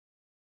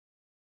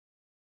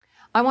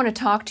I want to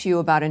talk to you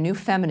about a new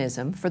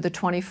feminism for the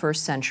 21st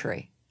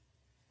century.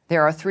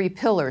 There are three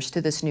pillars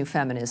to this new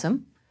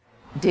feminism: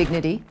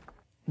 dignity,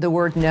 the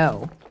word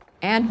no,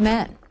 and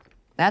men.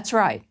 That's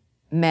right,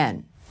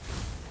 men.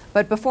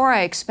 But before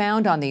I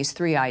expound on these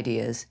three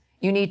ideas,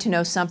 you need to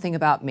know something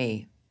about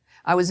me.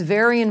 I was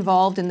very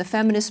involved in the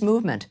feminist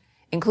movement,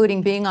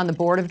 including being on the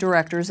board of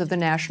directors of the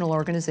National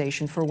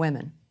Organization for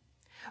Women.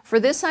 For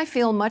this, I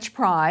feel much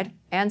pride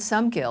and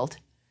some guilt.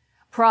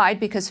 Pride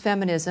because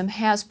feminism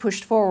has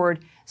pushed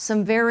forward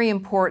some very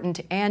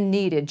important and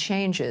needed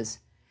changes,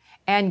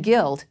 and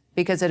guilt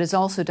because it has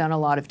also done a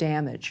lot of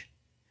damage.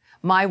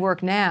 My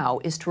work now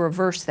is to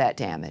reverse that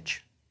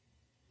damage.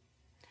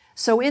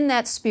 So in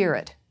that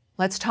spirit,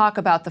 let's talk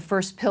about the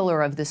first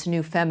pillar of this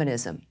new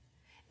feminism: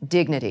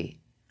 dignity.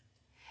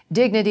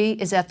 Dignity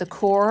is at the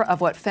core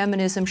of what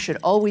feminism should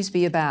always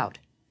be about.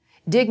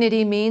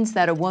 Dignity means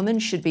that a woman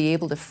should be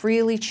able to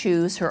freely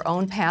choose her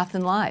own path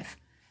in life.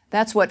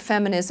 That's what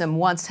feminism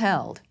once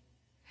held.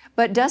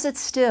 But does it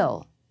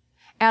still?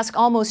 Ask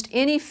almost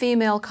any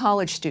female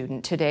college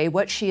student today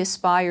what she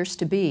aspires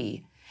to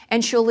be,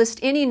 and she'll list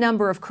any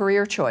number of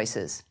career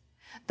choices.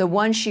 The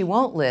one she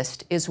won't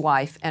list is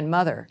wife and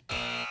mother.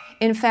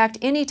 In fact,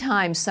 any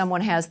time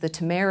someone has the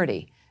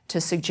temerity to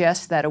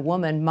suggest that a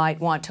woman might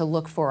want to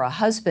look for a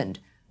husband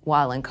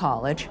while in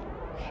college,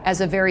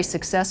 as a very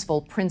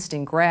successful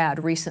Princeton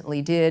grad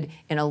recently did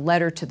in a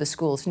letter to the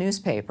school's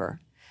newspaper,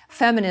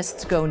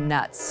 feminists go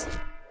nuts.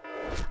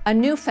 A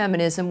new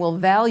feminism will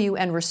value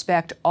and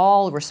respect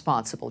all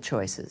responsible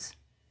choices.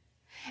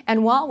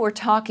 And while we're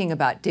talking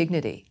about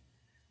dignity,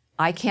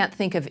 I can't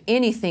think of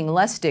anything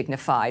less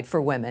dignified for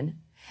women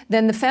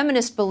than the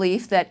feminist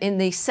belief that in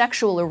the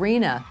sexual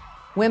arena,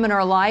 women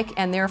are like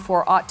and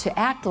therefore ought to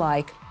act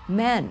like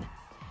men.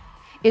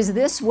 Is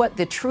this what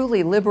the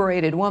truly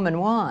liberated woman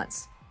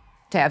wants?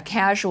 To have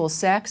casual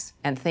sex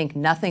and think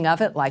nothing of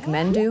it like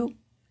men do?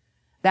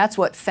 That's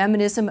what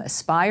feminism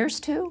aspires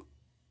to?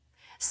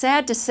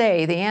 Sad to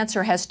say, the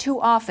answer has too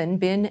often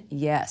been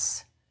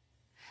yes.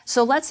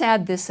 So let's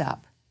add this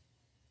up.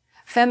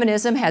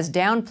 Feminism has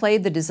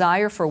downplayed the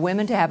desire for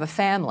women to have a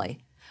family,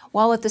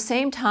 while at the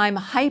same time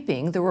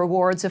hyping the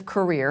rewards of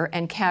career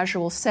and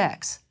casual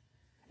sex.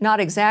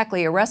 Not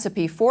exactly a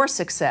recipe for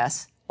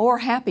success or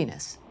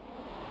happiness.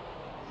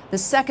 The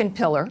second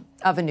pillar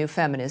of a new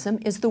feminism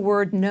is the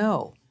word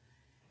no.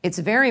 It's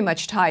very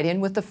much tied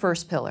in with the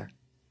first pillar.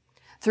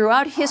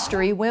 Throughout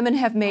history, women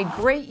have made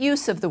great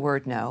use of the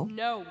word no.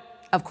 No.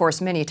 Of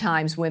course, many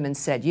times women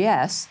said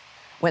yes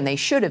when they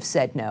should have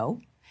said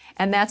no,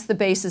 and that's the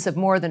basis of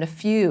more than a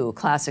few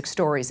classic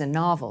stories and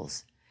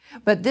novels.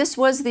 But this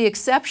was the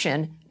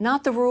exception,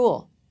 not the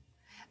rule.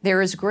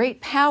 There is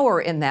great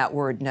power in that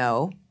word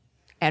no,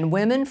 and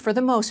women, for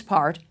the most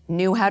part,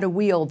 knew how to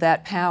wield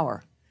that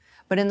power.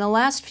 But in the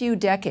last few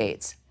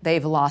decades,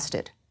 they've lost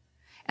it,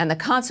 and the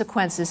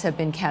consequences have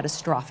been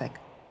catastrophic.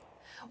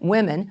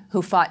 Women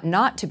who fought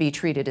not to be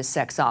treated as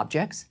sex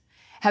objects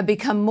have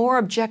become more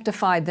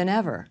objectified than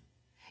ever.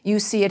 You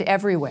see it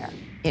everywhere,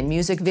 in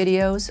music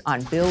videos,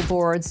 on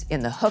billboards, in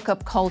the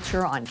hookup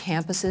culture on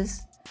campuses.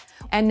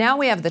 And now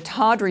we have the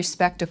tawdry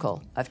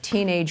spectacle of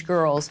teenage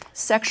girls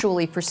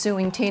sexually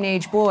pursuing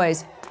teenage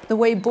boys the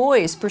way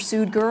boys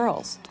pursued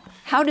girls.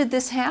 How did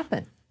this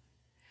happen?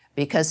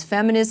 Because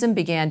feminism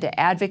began to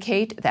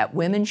advocate that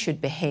women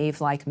should behave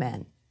like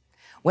men.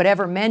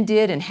 Whatever men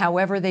did and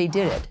however they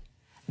did it,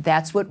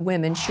 that's what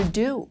women should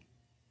do.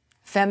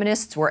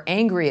 Feminists were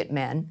angry at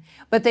men,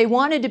 but they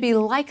wanted to be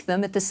like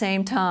them at the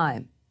same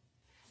time.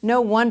 No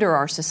wonder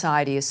our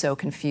society is so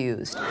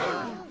confused.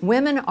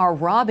 Women are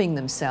robbing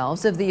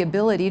themselves of the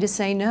ability to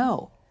say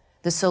no.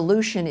 The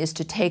solution is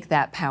to take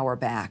that power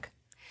back.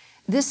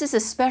 This is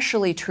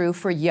especially true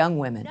for young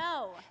women.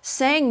 No.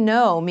 Saying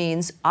no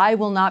means I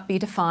will not be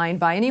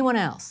defined by anyone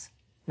else,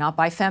 not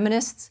by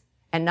feminists,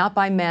 and not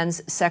by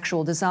men's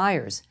sexual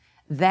desires.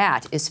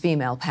 That is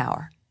female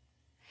power.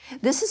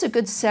 This is a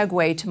good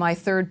segue to my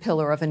third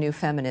pillar of a new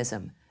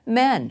feminism: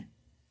 men.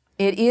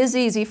 It is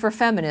easy for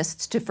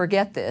feminists to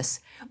forget this,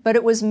 but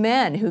it was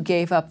men who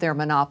gave up their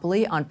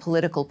monopoly on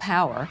political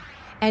power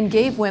and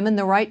gave women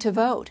the right to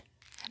vote.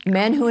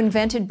 Men who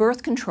invented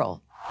birth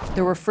control,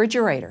 the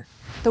refrigerator,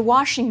 the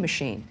washing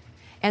machine,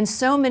 and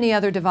so many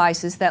other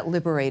devices that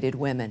liberated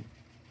women.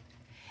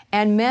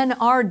 And men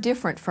are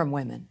different from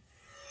women.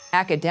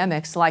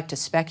 Academics like to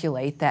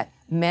speculate that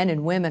men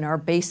and women are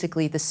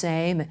basically the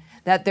same,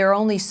 that they're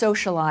only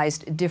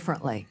socialized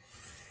differently.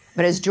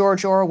 But as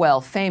George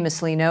Orwell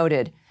famously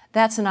noted,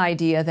 that's an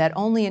idea that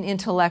only an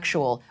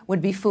intellectual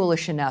would be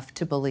foolish enough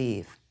to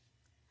believe.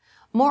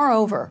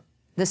 Moreover,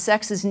 the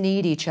sexes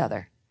need each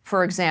other.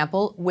 For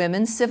example,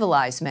 women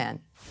civilize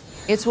men.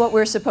 It's what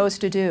we're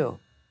supposed to do.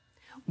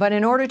 But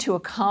in order to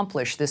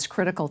accomplish this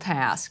critical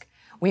task,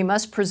 we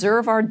must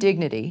preserve our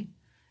dignity,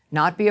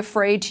 not be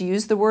afraid to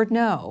use the word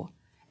no,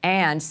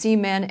 and see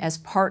men as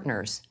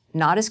partners,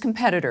 not as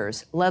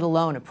competitors, let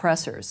alone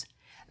oppressors.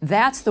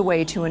 That's the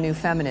way to a new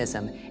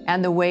feminism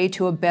and the way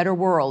to a better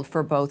world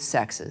for both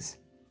sexes.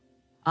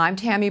 I'm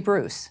Tammy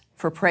Bruce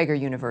for Prager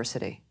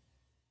University.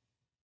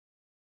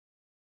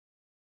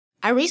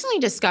 I recently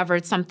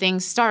discovered something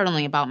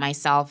startling about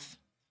myself.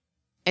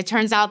 It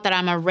turns out that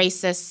I'm a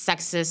racist,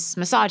 sexist,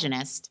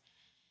 misogynist.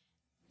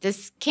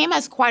 This came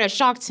as quite a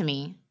shock to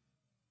me.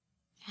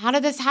 How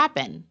did this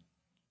happen?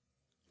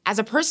 As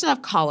a person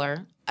of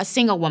color, a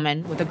single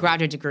woman with a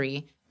graduate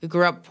degree who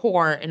grew up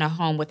poor in a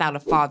home without a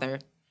father,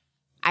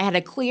 I had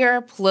a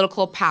clear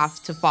political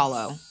path to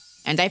follow,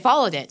 and I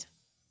followed it.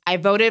 I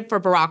voted for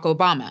Barack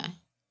Obama,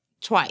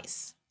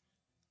 twice.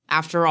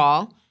 After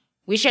all,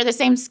 we share the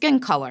same skin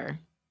color.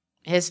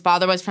 His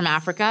father was from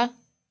Africa.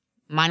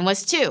 Mine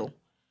was too.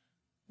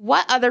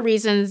 What other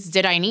reasons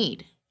did I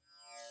need?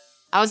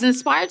 I was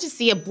inspired to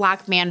see a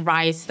Black man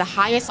rise to the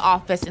highest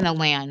office in the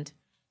land.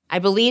 I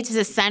believed his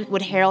ascent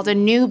would herald a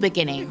new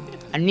beginning,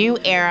 a new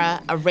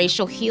era of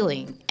racial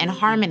healing and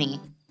harmony.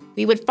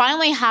 We would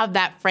finally have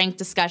that frank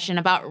discussion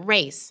about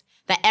race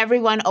that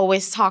everyone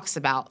always talks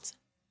about.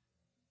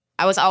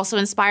 I was also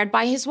inspired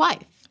by his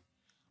wife.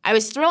 I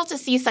was thrilled to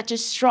see such a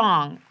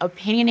strong,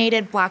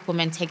 opinionated Black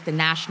woman take the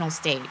national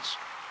stage.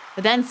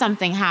 But then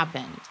something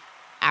happened.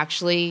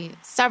 Actually,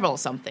 several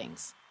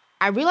somethings.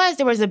 I realized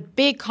there was a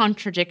big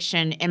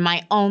contradiction in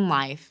my own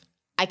life.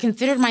 I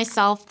considered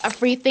myself a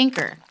free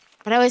thinker,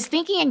 but I was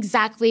thinking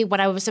exactly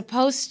what I was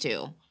supposed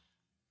to.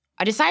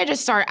 I decided to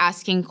start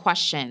asking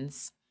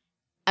questions.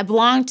 I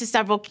belonged to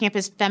several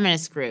campus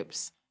feminist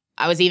groups.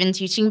 I was even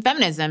teaching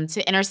feminism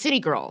to inner city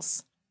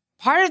girls.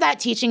 Part of that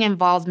teaching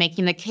involved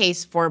making the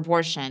case for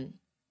abortion.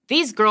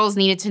 These girls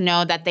needed to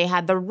know that they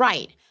had the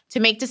right to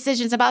make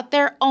decisions about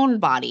their own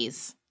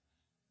bodies.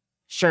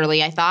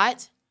 Surely, I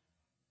thought,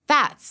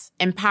 that's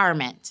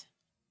empowerment.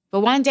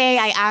 But one day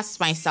I asked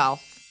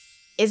myself,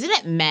 isn't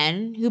it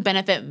men who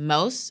benefit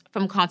most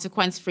from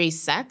consequence-free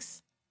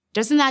sex?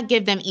 Doesn't that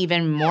give them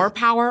even more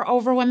power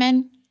over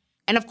women?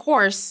 And of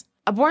course,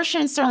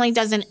 abortion certainly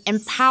doesn't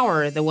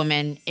empower the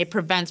woman it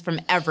prevents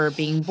from ever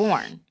being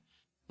born.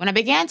 When I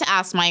began to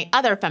ask my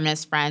other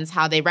feminist friends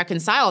how they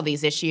reconcile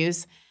these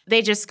issues,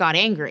 they just got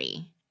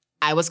angry.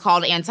 I was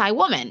called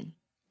anti-woman,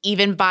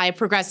 even by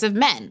progressive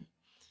men.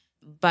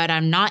 But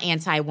I'm not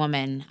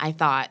anti-woman, I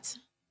thought.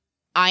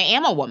 I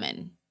am a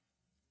woman.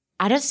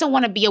 I just don't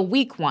want to be a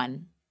weak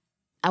one.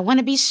 I want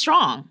to be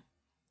strong,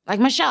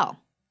 like Michelle.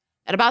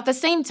 At about the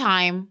same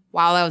time,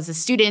 while I was a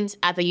student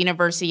at the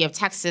University of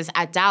Texas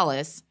at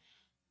Dallas,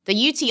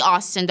 the UT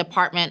Austin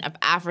Department of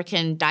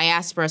African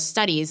Diaspora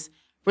Studies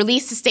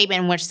released a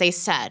statement in which they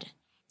said,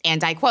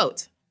 and I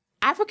quote,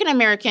 African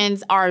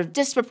Americans are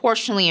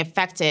disproportionately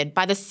affected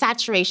by the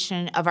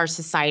saturation of our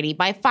society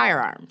by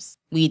firearms.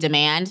 We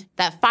demand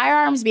that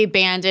firearms be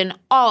banned in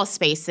all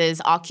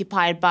spaces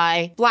occupied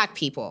by Black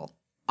people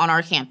on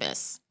our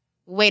campus.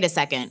 Wait a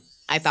second,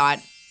 I thought.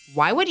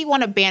 Why would you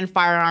want to ban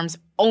firearms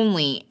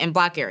only in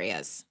Black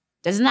areas?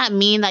 Doesn't that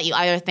mean that you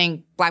either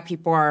think Black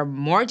people are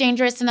more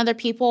dangerous than other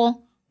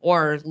people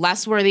or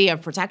less worthy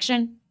of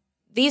protection?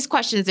 These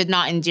questions did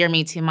not endear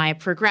me to my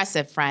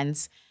progressive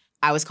friends.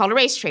 I was called a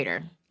race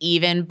traitor,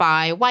 even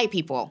by white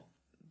people.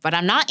 But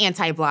I'm not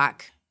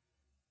anti-Black.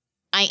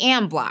 I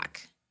am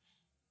Black.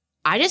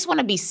 I just want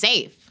to be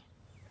safe,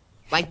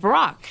 like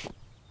Barack.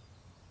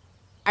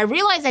 I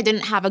realized I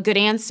didn't have a good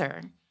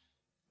answer.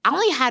 I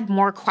only had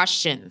more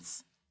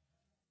questions.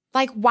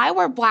 Like, why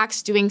were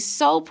Blacks doing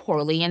so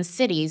poorly in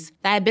cities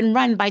that had been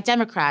run by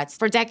Democrats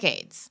for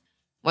decades?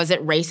 Was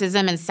it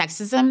racism and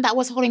sexism that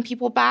was holding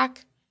people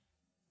back?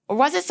 Or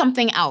was it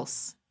something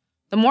else?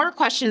 The more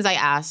questions I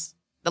asked,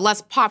 the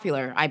less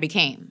popular I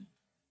became.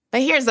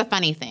 But here's the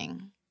funny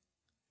thing.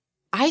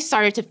 I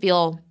started to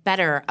feel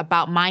better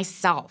about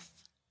myself.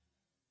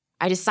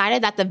 I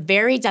decided that the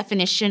very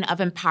definition of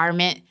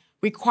empowerment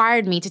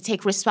required me to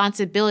take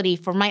responsibility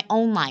for my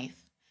own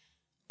life.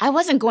 I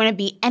wasn't going to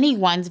be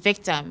anyone's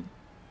victim,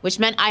 which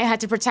meant I had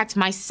to protect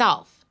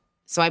myself.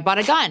 So I bought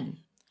a gun.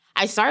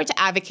 I started to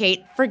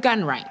advocate for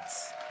gun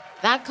rights.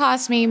 That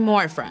cost me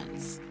more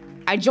friends.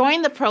 I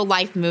joined the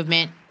pro-life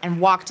movement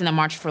and walked in the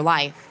March for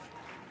Life.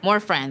 More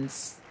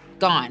friends,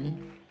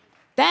 gone.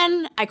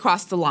 Then I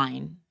crossed the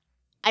line.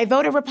 I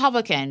voted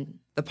Republican,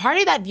 the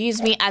party that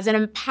views me as an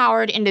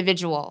empowered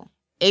individual,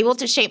 able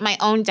to shape my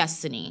own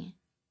destiny,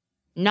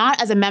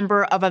 not as a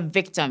member of a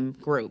victim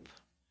group.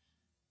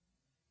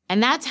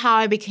 And that's how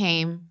I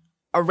became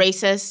a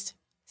racist,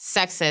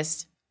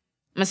 sexist,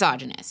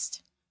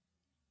 misogynist.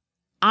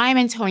 I'm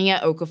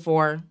Antonia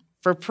Okafor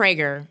for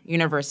Prager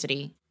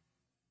University.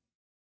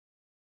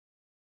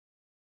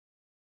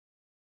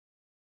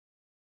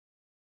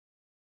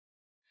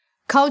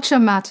 Culture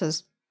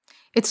matters.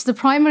 It's the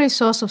primary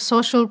source of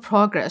social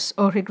progress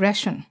or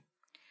regression.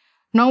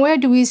 Nowhere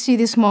do we see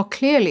this more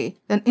clearly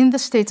than in the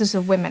status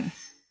of women.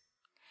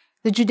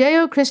 The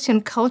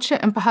Judeo-Christian culture,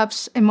 and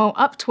perhaps a more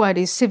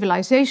upwardly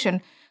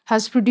civilization,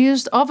 has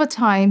produced over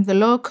time the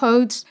law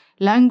codes,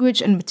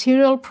 language, and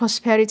material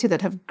prosperity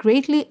that have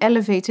greatly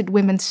elevated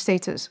women's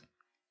status.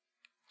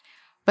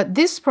 But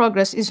this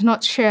progress is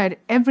not shared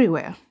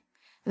everywhere.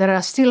 There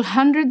are still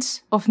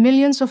hundreds of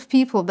millions of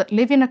people that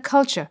live in a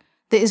culture,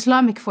 the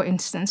Islamic for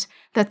instance,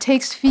 that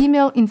takes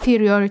female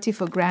inferiority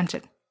for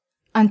granted.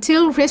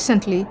 Until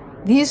recently,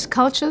 these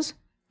cultures,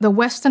 the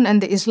Western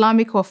and the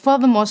Islamic were for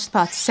the most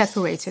part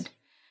separated,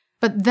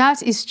 but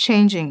that is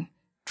changing,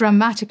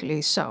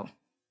 dramatically so.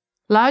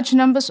 Large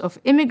numbers of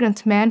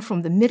immigrant men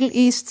from the Middle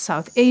East,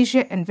 South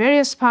Asia, and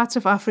various parts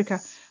of Africa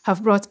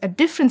have brought a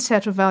different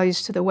set of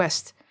values to the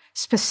West,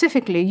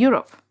 specifically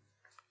Europe.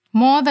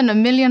 More than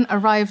 1 million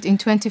arrived in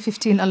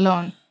 2015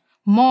 alone.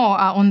 More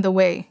are on the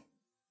way.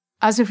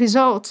 As a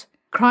result,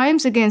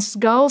 crimes against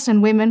girls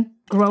and women,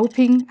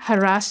 groping,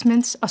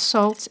 harassments,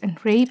 assaults,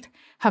 and rape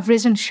have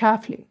risen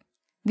sharply.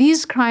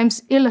 These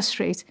crimes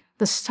illustrate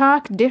the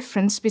stark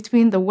difference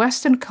between the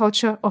Western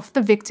culture of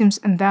the victims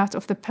and that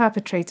of the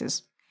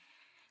perpetrators.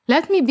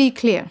 Let me be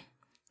clear,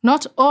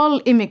 not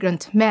all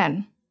immigrant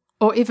men,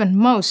 or even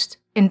most,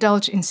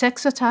 indulge in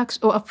sex attacks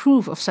or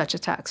approve of such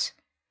attacks.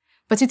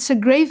 But it's a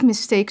grave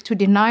mistake to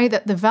deny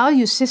that the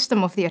value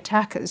system of the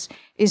attackers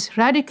is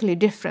radically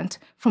different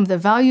from the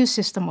value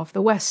system of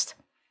the West.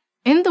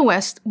 In the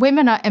West,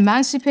 women are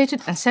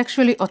emancipated and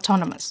sexually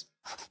autonomous.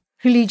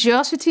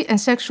 Religiosity and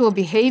sexual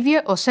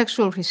behavior or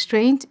sexual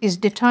restraint is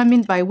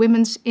determined by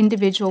women's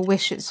individual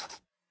wishes.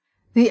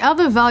 The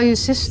other value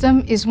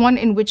system is one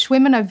in which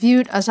women are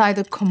viewed as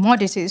either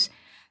commodities,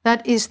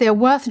 that is, their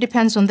worth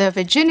depends on their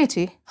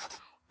virginity,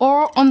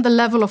 or on the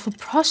level of a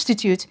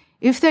prostitute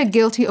if they're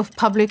guilty of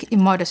public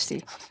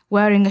immodesty,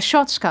 wearing a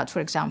short skirt, for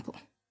example.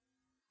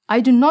 I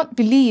do not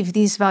believe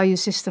these value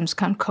systems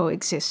can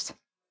coexist.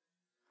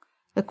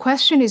 The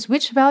question is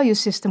which value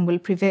system will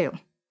prevail.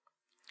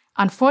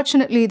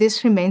 Unfortunately,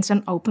 this remains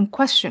an open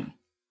question.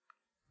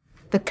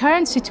 The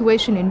current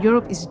situation in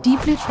Europe is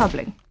deeply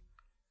troubling.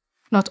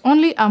 Not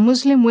only are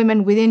Muslim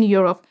women within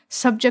Europe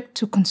subject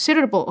to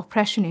considerable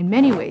oppression in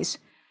many ways,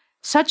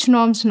 such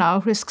norms now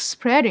risk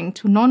spreading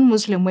to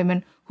non-Muslim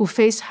women who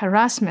face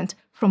harassment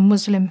from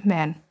Muslim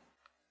men.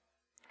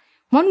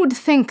 One would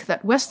think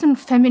that Western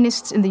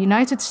feminists in the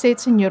United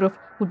States and Europe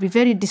would be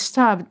very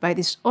disturbed by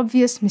this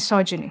obvious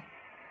misogyny.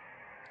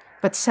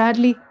 But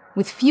sadly,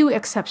 with few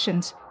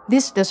exceptions,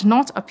 this does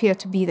not appear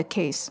to be the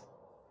case.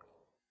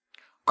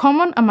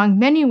 Common among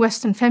many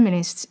Western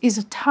feminists is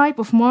a type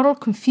of moral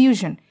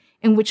confusion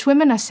in which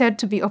women are said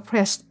to be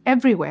oppressed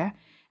everywhere,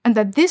 and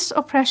that this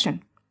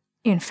oppression,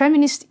 in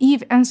feminist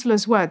Eve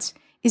Ensler's words,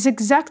 is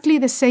exactly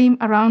the same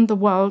around the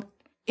world,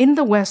 in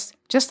the West,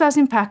 just as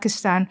in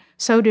Pakistan,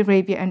 Saudi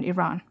Arabia, and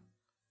Iran.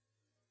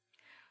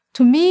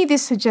 To me,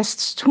 this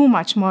suggests too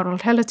much moral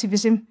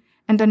relativism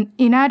and an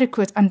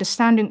inadequate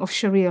understanding of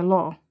Sharia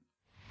law.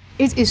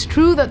 It is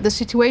true that the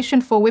situation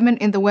for women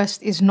in the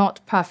West is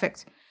not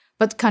perfect,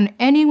 but can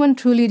anyone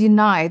truly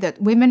deny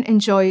that women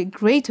enjoy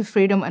greater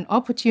freedom and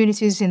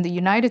opportunities in the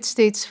United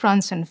States,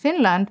 France, and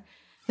Finland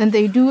than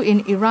they do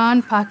in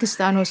Iran,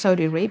 Pakistan, or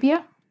Saudi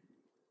Arabia?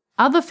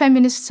 Other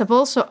feminists have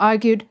also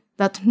argued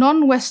that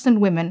non-Western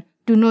women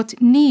do not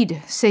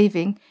need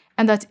saving,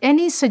 and that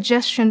any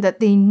suggestion that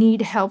they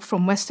need help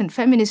from Western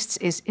feminists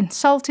is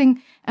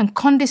insulting and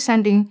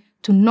condescending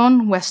to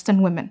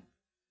non-Western women.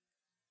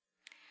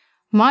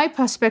 My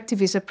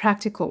perspective is a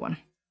practical one.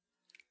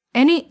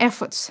 Any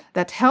efforts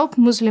that help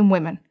Muslim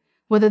women,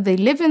 whether they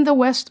live in the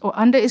West or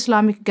under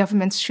Islamic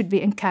governments, should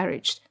be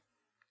encouraged.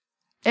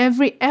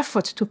 Every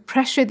effort to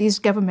pressure these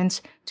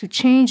governments to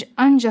change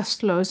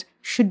unjust laws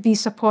should be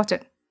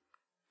supported.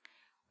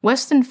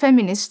 Western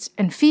feminists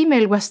and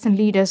female Western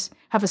leaders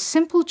have a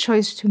simple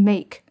choice to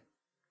make.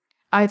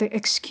 Either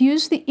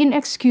excuse the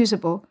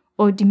inexcusable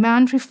or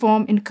demand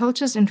reform in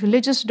cultures and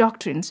religious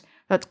doctrines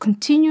that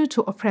continue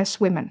to oppress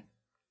women.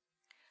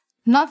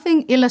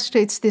 Nothing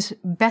illustrates this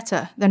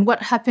better than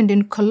what happened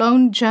in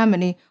Cologne,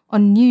 Germany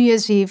on New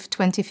Year's Eve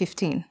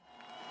 2015.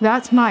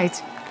 That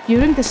night,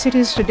 during the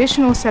city's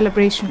traditional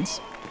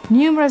celebrations,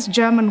 numerous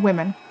German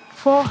women,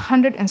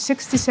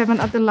 467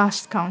 at the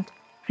last count,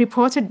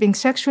 reported being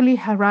sexually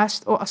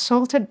harassed or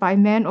assaulted by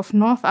men of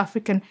North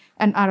African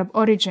and Arab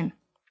origin.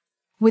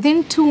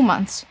 Within 2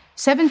 months,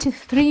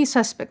 73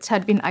 suspects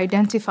had been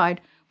identified,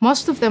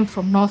 most of them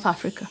from North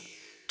Africa.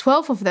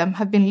 12 of them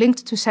have been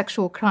linked to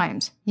sexual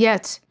crimes.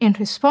 Yet, in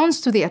response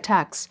to the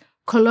attacks,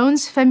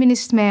 Cologne's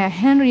feminist mayor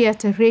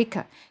Henriette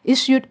Reker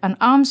issued an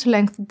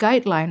arm's-length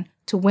guideline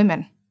to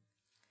women.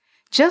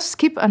 Just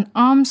keep an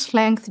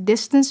arm's-length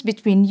distance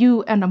between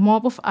you and a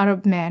mob of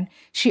Arab men,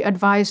 she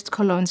advised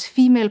Cologne's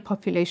female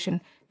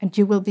population, and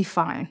you will be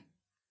fine.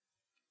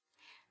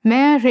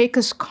 Mayor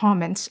Reker's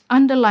comments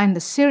underline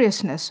the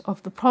seriousness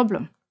of the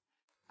problem.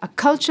 A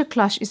culture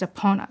clash is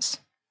upon us.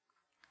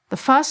 The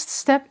first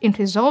step in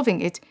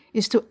resolving it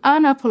is to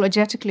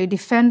unapologetically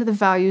defend the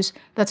values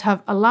that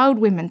have allowed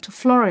women to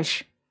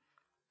flourish.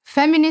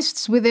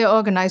 Feminists with their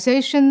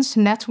organizations,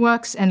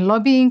 networks, and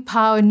lobbying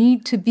power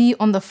need to be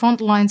on the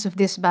front lines of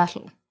this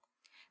battle.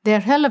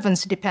 Their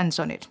relevance depends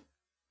on it.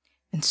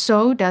 And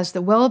so does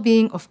the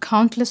well-being of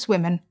countless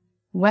women,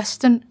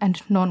 Western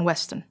and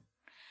non-Western.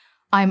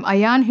 I'm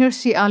Ayaan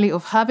Hirsi Ali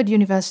of Harvard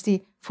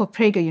University for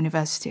Prager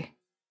University.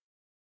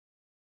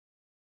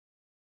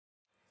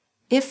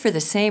 If for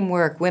the same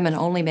work women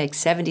only make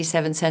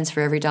 77 cents for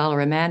every dollar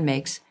a man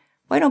makes,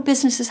 why don't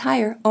businesses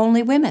hire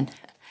only women?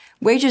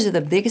 Wages are the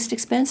biggest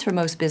expense for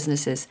most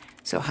businesses,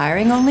 so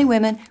hiring only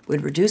women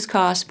would reduce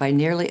costs by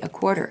nearly a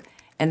quarter,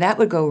 and that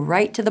would go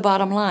right to the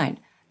bottom line.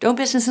 Don't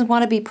businesses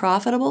want to be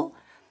profitable?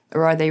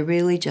 Or are they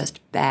really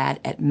just bad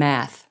at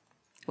math?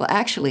 Well,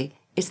 actually,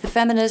 it's the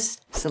feminists,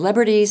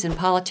 celebrities, and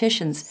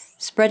politicians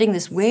spreading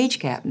this wage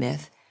gap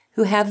myth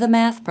who have the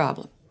math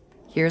problem.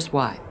 Here's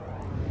why.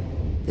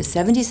 The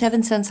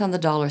 77 cents on the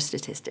dollar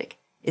statistic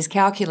is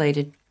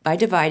calculated by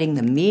dividing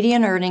the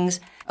median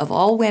earnings of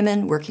all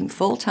women working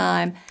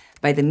full-time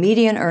by the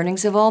median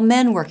earnings of all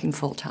men working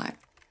full-time.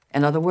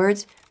 In other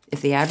words,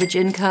 if the average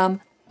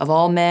income of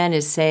all men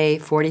is, say,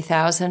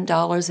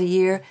 $40,000 a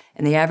year,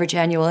 and the average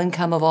annual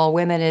income of all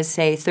women is,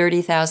 say,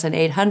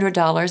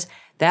 $30,800,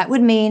 that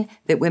would mean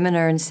that women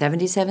earn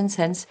 77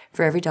 cents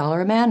for every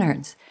dollar a man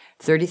earns.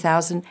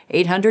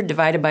 30,800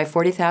 divided by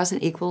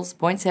 40,000 equals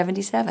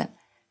 0.77.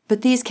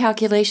 But these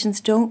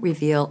calculations don't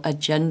reveal a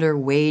gender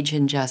wage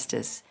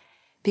injustice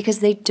because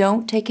they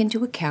don't take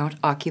into account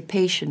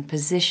occupation,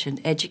 position,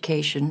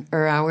 education,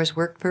 or hours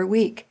worked per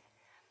week.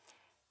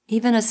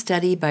 Even a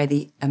study by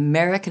the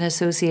American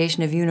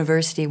Association of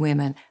University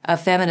Women, a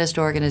feminist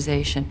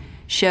organization,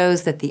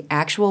 shows that the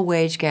actual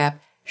wage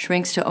gap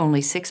shrinks to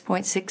only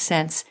 6.6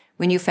 cents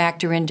when you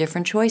factor in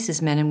different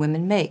choices men and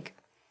women make.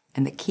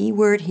 And the key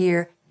word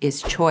here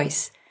is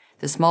choice.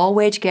 The small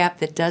wage gap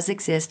that does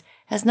exist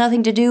has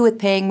nothing to do with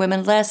paying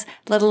women less,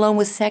 let alone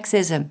with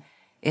sexism.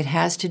 It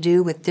has to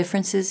do with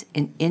differences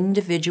in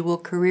individual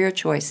career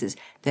choices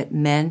that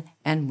men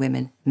and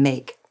women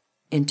make.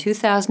 In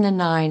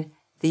 2009,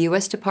 the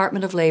U.S.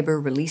 Department of Labor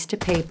released a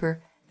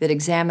paper that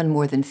examined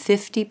more than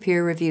 50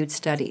 peer-reviewed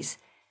studies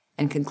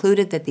and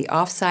concluded that the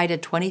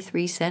oft-cited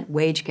 23-cent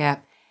wage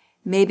gap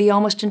may be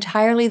almost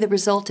entirely the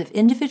result of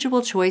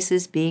individual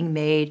choices being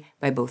made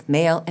by both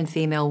male and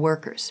female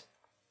workers.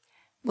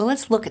 Well,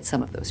 let's look at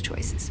some of those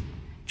choices.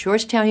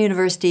 Georgetown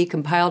University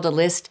compiled a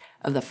list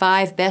of the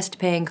 5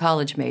 best-paying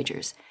college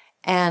majors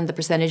and the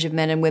percentage of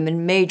men and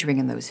women majoring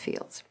in those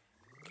fields.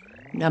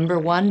 Number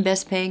 1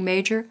 best-paying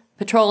major,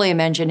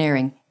 petroleum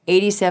engineering,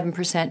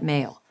 87%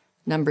 male.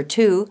 Number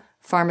 2,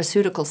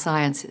 pharmaceutical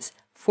sciences,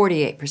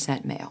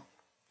 48% male.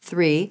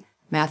 3,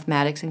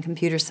 mathematics and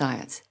computer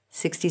science,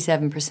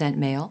 67%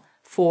 male.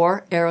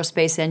 4,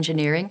 aerospace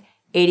engineering,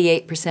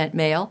 88%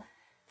 male.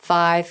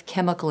 5,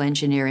 chemical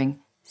engineering,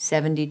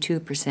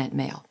 72%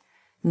 male.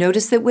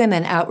 Notice that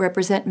women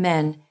outrepresent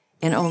men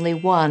in only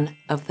one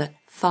of the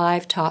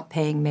 5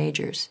 top-paying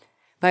majors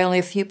by only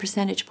a few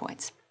percentage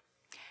points.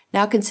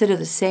 Now consider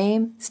the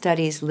same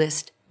study's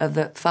list of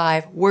the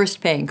 5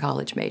 worst-paying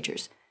college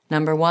majors.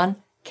 Number 1,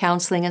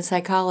 counseling and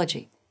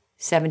psychology,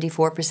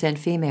 74%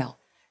 female.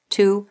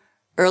 2,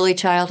 early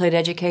childhood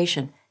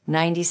education,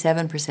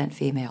 97%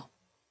 female.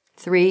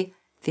 3,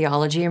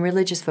 theology and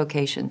religious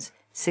vocations,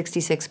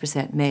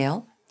 66%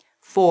 male.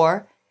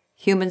 4,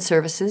 human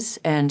services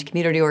and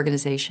community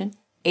organization,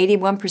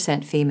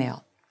 81%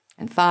 female.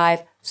 And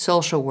 5,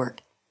 social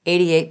work,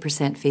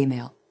 88%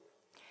 female.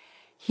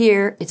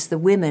 Here, it's the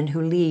women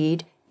who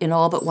lead in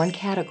all but one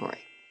category.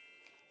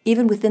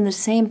 Even within the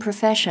same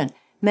profession,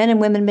 men and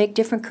women make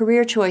different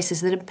career choices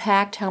that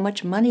impact how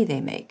much money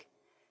they make.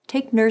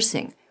 Take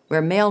nursing,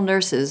 where male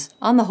nurses,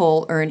 on the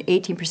whole, earn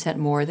 18%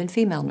 more than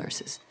female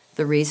nurses.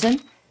 The reason?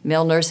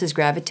 Male nurses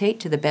gravitate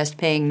to the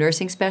best-paying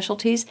nursing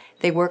specialties,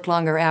 they work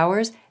longer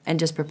hours, and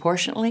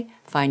disproportionately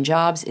find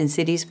jobs in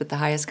cities with the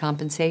highest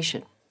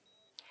compensation.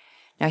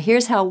 Now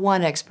here's how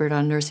one expert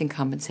on nursing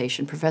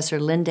compensation, Professor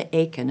Linda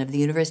Aiken of the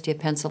University of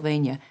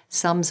Pennsylvania,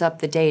 sums up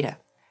the data.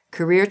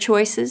 Career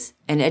choices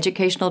and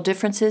educational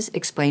differences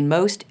explain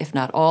most, if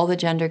not all, the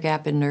gender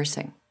gap in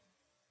nursing.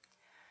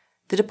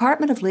 The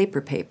Department of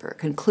Labor paper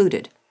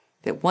concluded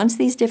that once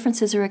these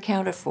differences are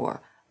accounted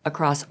for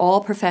across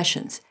all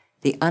professions,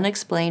 the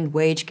unexplained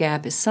wage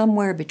gap is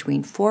somewhere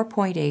between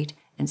 4.8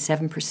 and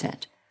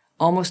 7%,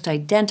 almost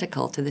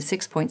identical to the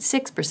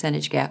 6.6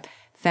 percentage gap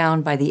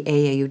found by the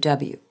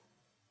AAUW.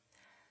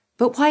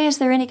 But why is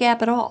there any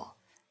gap at all?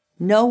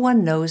 No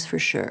one knows for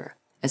sure,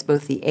 as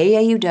both the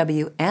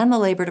AAUW and the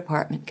Labor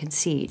Department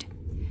concede.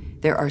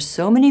 There are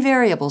so many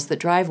variables that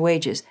drive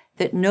wages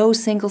that no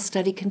single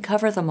study can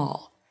cover them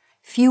all.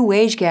 Few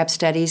wage gap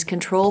studies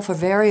control for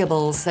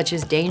variables such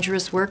as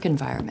dangerous work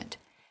environment.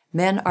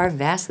 Men are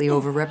vastly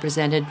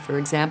overrepresented, for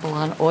example,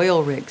 on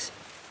oil rigs.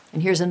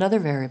 And here's another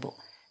variable.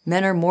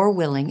 Men are more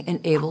willing and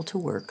able to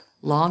work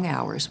long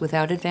hours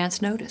without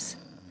advance notice.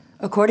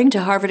 According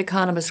to Harvard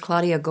economist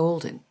Claudia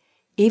Golden,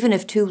 even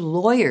if 2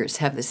 lawyers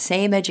have the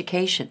same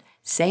education,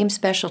 same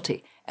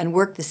specialty, and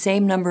work the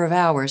same number of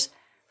hours,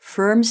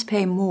 firms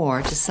pay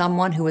more to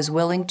someone who is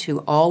willing to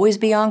always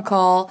be on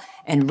call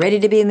and ready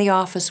to be in the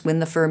office when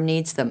the firm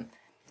needs them,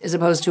 as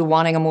opposed to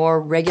wanting a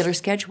more regular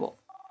schedule.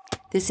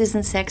 This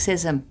isn't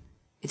sexism.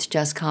 It's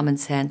just common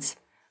sense.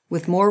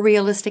 With more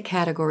realistic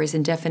categories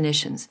and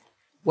definitions,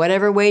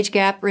 whatever wage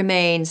gap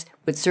remains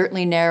would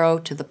certainly narrow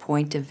to the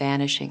point of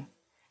vanishing.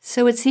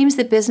 So it seems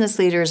that business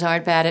leaders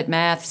aren't bad at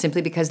math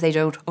simply because they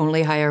don't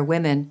only hire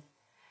women.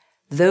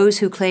 Those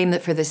who claim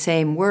that for the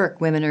same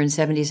work, women earn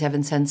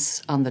 77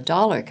 cents on the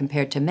dollar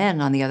compared to men,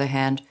 on the other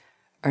hand,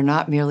 are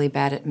not merely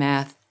bad at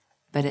math,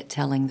 but at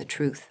telling the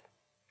truth.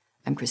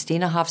 I'm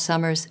Christina Hoff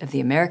Sommers of the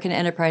American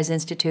Enterprise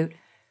Institute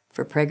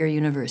for Prager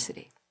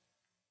University.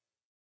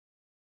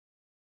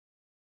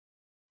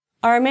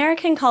 Are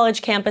American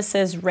college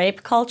campuses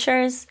rape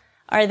cultures?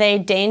 Are they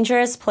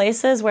dangerous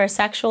places where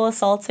sexual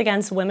assaults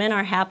against women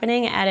are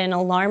happening at an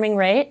alarming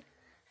rate?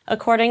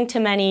 According to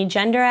many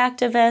gender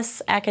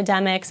activists,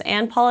 academics,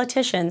 and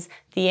politicians,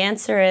 the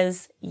answer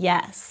is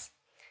yes.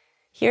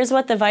 Here's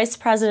what the Vice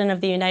President of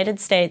the United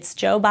States,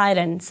 Joe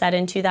Biden, said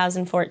in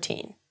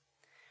 2014.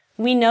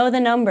 We know the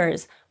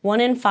numbers. 1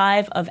 in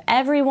 5 of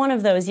every one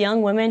of those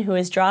young women who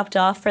is dropped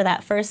off for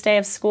that first day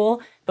of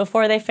school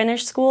before they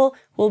finish school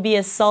will be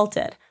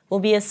assaulted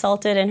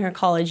in her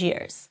college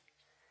years.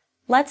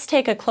 Let's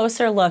take a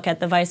closer look at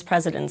the Vice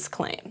President's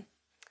claim.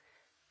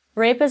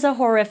 Rape is a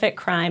horrific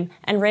crime,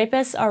 and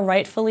rapists are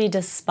rightfully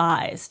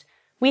despised.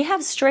 We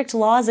have strict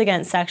laws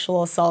against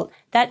sexual assault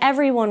that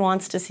everyone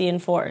wants to see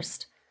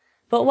enforced.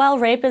 But while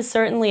rape is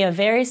certainly a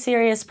very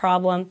serious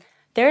problem,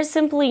 there is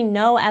simply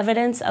no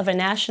evidence of a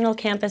national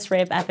campus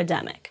rape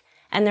epidemic,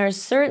 and there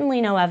is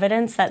certainly no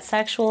evidence that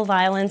sexual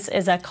violence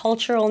is a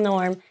cultural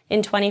norm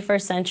in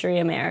 21st century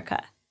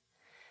America.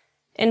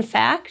 In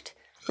fact,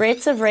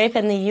 rates of rape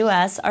in the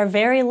U.S. are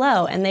very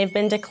low, and they've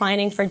been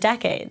declining for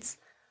decades.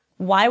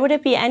 Why would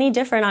it be any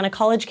different on a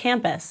college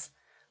campus?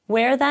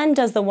 Where then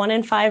does the 1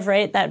 in 5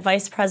 rate that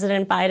Vice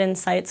President Biden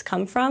cites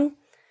come from?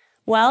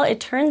 Well, it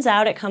turns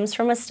out it comes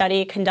from a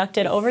study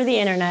conducted over the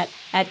internet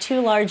at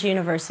 2 large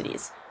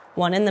universities,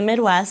 one in the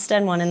Midwest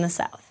and one in the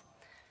South.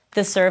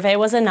 The survey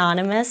was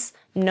anonymous,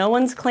 no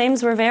one's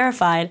claims were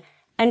verified,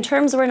 and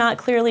terms were not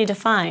clearly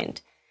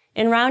defined.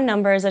 In round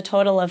numbers, a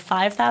total of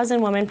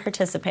 5,000 women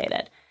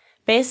participated.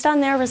 Based on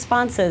their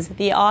responses,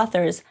 the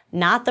authors,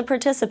 not the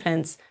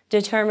participants,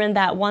 determined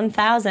that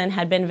 1,000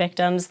 had been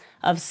victims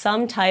of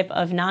some type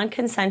of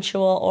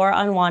non-consensual or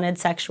unwanted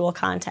sexual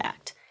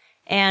contact.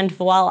 And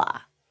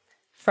voila!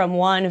 From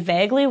one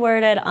vaguely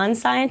worded,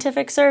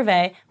 unscientific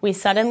survey, we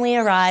suddenly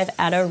arrive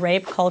at a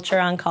rape culture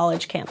on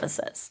college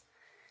campuses.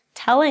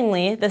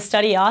 Tellingly, the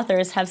study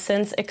authors have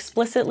since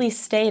explicitly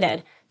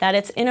stated that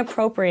it's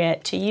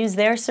inappropriate to use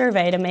their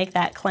survey to make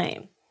that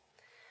claim.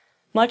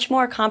 Much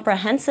more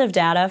comprehensive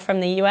data from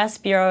the U.S.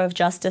 Bureau of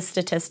Justice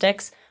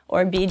Statistics,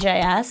 or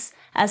BJS,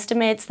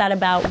 estimates that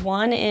about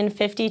 1 in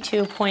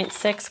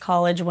 52.6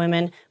 college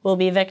women will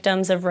be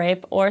victims of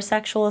rape or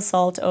sexual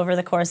assault over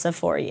the course of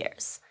 4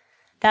 years.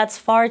 That's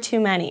far too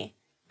many,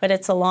 but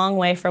it's a long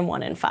way from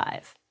 1 in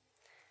 5.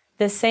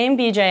 The same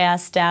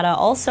BJS data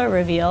also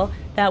reveal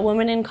that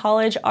women in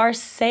college are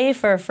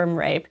safer from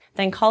rape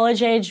than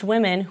college-aged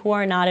women who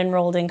are not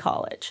enrolled in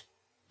college.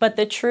 But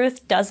the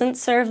truth doesn't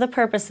serve the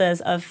purposes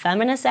of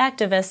feminist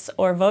activists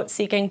or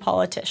vote-seeking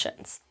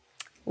politicians.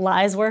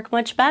 Lies work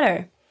much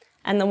better,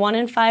 and the 1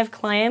 in 5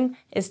 claim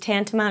is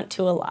tantamount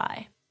to a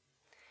lie.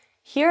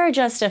 Here are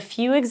just a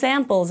few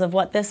examples of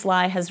what this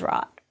lie has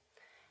wrought.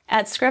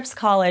 At Scripps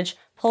College,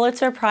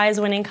 Pulitzer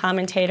Prize-winning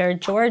commentator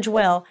George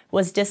Will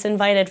was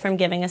disinvited from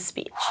giving a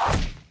speech.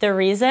 The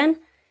reason?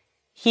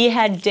 He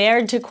had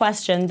dared to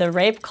question the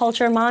rape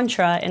culture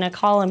mantra in a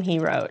column he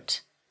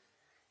wrote.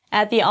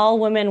 At the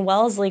all-women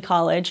Wellesley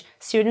College,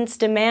 students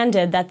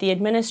demanded that the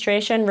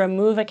administration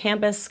remove a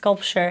campus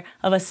sculpture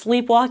of a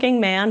sleepwalking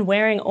man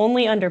wearing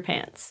only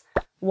underpants.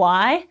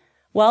 Why?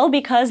 Well,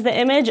 because the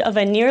image of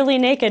a nearly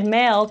naked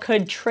male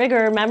could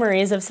trigger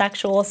memories of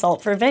sexual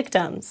assault for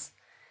victims.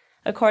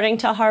 According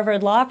to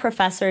Harvard Law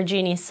professor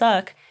Jeannie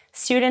Suk,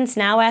 students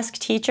now ask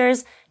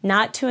teachers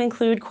not to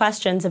include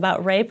questions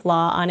about rape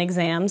law on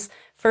exams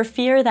for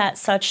fear that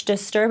such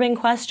disturbing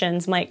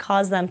questions might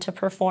cause them to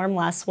perform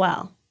less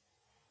well.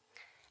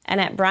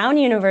 And at Brown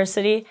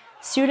University,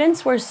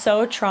 students were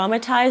so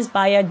traumatized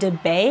by a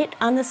debate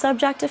on the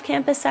subject of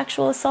campus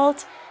sexual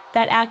assault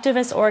that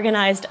activists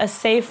organized a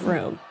safe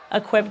room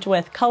equipped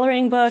with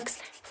coloring books,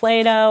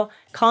 Play-Doh,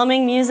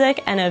 calming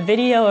music, and a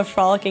video of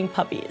frolicking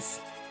puppies.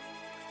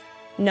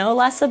 No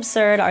less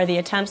absurd are the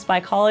attempts by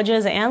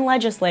colleges and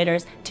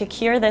legislators to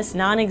cure this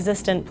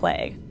non-existent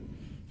plague.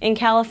 In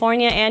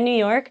California and New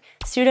York,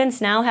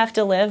 students now have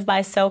to live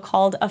by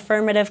so-called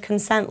affirmative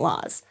consent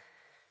laws.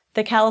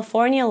 The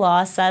California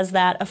law says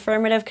that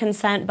affirmative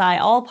consent by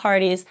all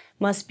parties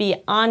must be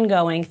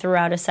ongoing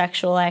throughout a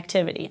sexual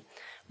activity,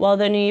 while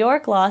the New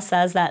York law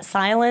says that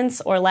silence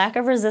or lack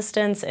of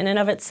resistance in and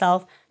of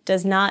itself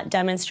does not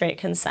demonstrate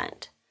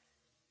consent.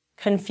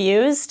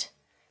 Confused?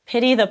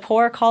 Pity the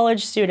poor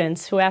college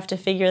students who have to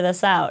figure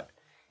this out.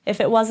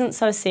 If it wasn't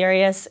so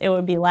serious, it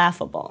would be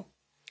laughable.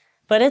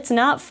 But it's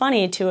not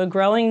funny to a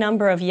growing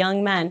number of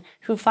young men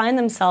who find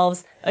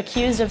themselves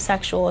accused of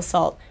sexual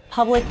assault,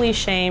 publicly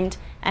shamed,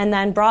 and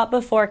then brought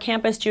before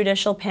campus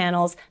judicial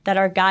panels that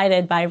are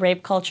guided by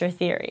rape culture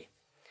theory.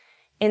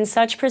 In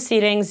such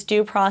proceedings,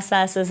 due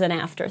process is an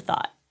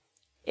afterthought.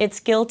 It's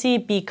guilty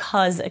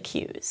because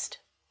accused.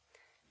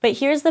 But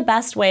here's the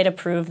best way to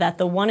prove that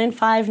the 1 in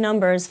 5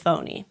 number is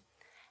phony.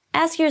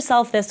 Ask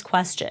yourself this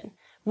question.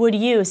 Would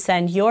you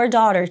send your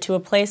daughter to a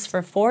place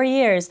for 4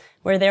 years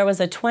where there was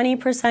a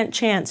 20%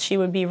 chance she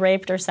would be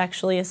raped or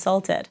sexually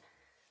assaulted?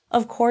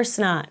 Of course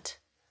not.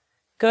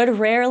 Good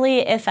rarely,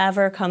 if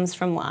ever, comes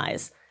from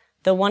lies.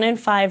 The 1 in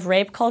 5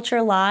 rape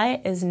culture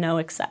lie is no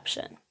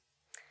exception.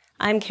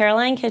 I'm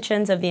Caroline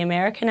Kitchens of the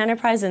American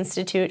Enterprise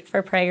Institute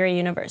for Prager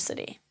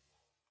University.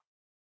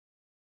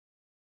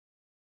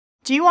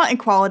 Do you want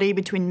equality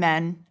between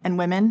men and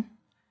women?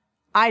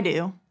 I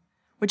do,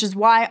 which is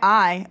why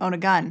I own a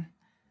gun.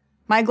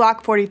 My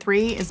Glock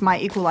 43 is my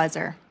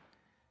equalizer.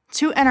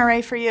 Too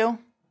NRA for you?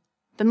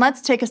 Then let's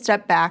take a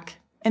step back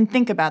and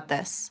think about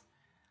this.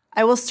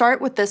 I will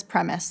start with this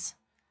premise.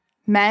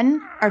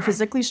 Men are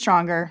physically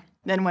stronger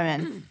than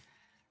women.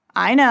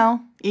 I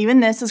know, even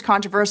this is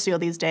controversial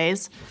these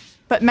days,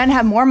 but men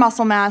have more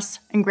muscle mass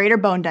and greater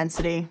bone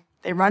density.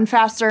 They run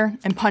faster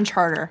and punch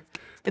harder.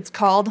 It's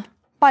called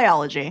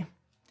biology.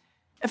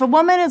 If a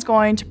woman is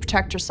going to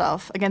protect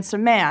herself against a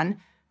man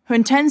who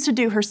intends to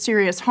do her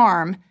serious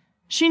harm,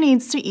 she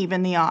needs to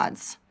even the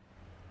odds.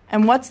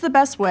 And what's the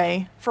best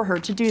way for her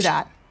to do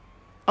that?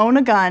 Own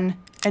a gun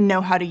and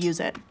know how to use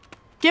it.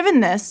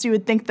 Given this, you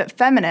would think that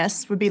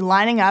feminists would be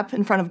lining up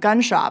in front of gun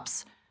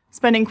shops,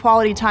 spending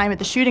quality time at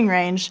the shooting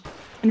range,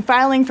 and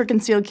filing for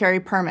concealed carry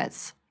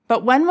permits.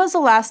 But when was the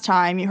last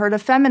time you heard a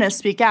feminist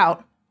speak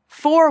out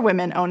for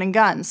women owning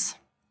guns?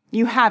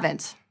 You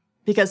haven't,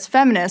 because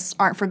feminists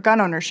aren't for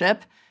gun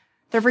ownership,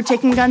 they're for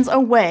taking guns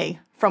away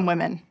from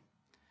women.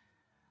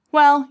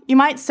 Well, you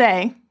might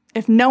say,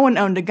 if no one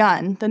owned a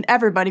gun, then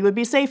everybody would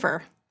be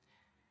safer.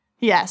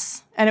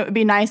 Yes, and it would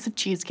be nice if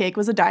cheesecake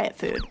was a diet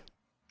food.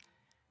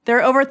 There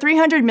are over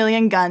 300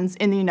 million guns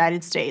in the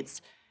United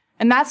States,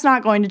 and that's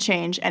not going to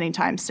change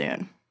anytime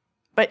soon.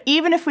 But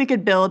even if we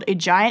could build a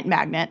giant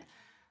magnet,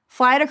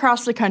 fly it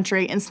across the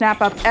country, and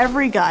snap up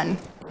every gun,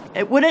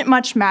 it wouldn't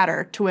much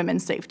matter to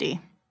women's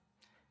safety.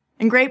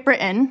 In Great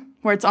Britain,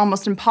 where it's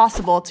almost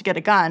impossible to get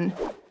a gun,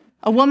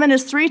 a woman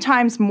is 3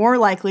 times more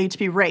likely to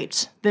be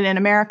raped than in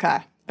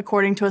America,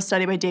 according to a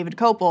study by David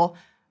Kopel,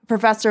 a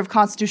professor of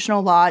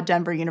constitutional law at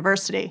Denver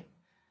University.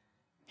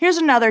 Here's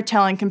another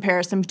telling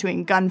comparison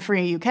between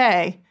gun-free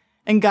UK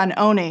and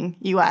gun-owning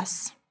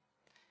US.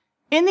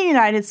 In the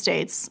United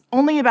States,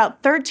 only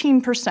about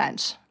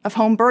 13% of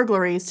home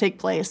burglaries take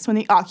place when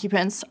the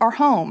occupants are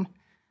home.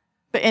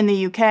 But in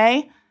the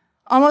UK,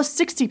 almost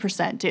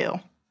 60% do.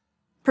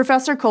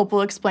 Professor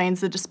Kopel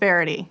explains the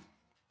disparity.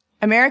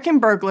 American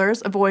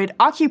burglars avoid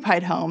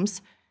occupied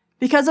homes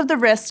because of the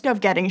risk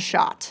of getting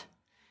shot.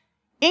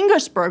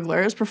 English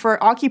burglars prefer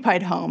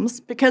occupied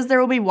homes because there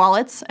will be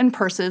wallets and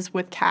purses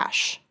with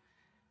cash.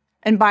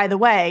 And by the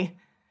way,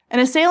 an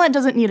assailant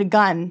doesn't need a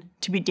gun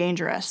to be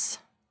dangerous.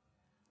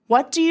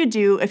 What do you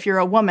do if you're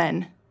a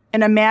woman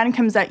and a man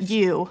comes at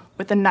you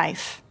with a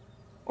knife,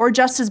 or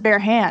just his bare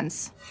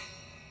hands?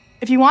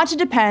 If you want to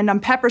depend on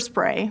pepper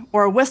spray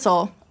or a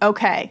whistle,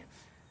 okay.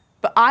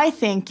 But I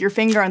think your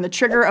finger on the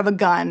trigger of a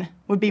gun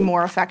would be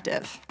more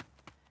effective.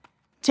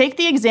 Take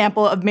the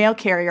example of mail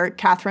carrier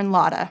Catherine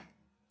Latta.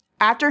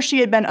 After she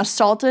had been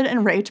assaulted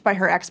and raped by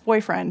her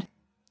ex-boyfriend,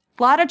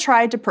 Latta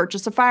tried to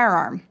purchase a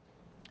firearm.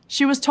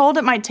 She was told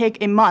it might take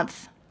a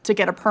month to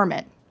get a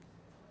permit.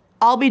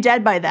 "I'll be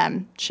dead by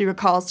then," she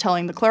recalls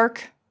telling the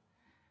clerk.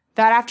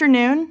 That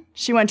afternoon,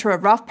 she went to a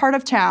rough part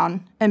of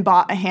town and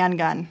bought a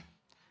handgun.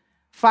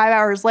 5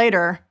 hours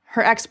later,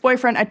 her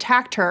ex-boyfriend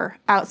attacked her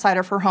outside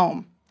of her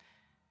home.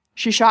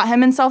 She shot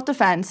him in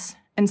self-defense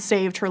and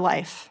saved her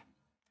life.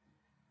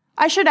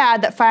 I should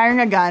add that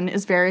firing a gun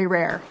is very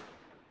rare.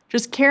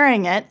 Just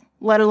carrying it,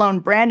 let alone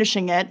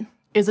brandishing it,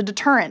 is a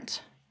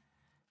deterrent.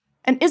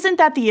 And isn't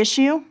that the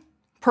issue?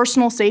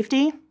 Personal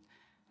safety?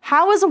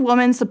 How is a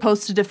woman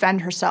supposed to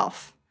defend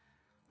herself?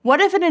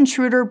 What if an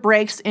intruder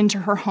breaks into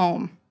her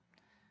home?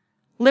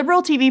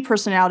 Liberal TV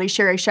personality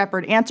Sherry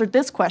Shepherd answered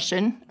this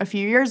question a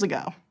few years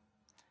ago.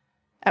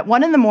 At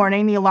 1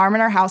 a.m, the alarm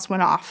in our house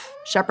went off,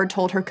 Shepherd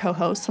told her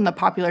co-host on the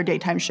popular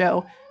daytime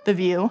show, The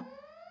View.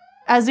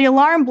 As the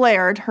alarm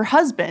blared, her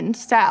husband,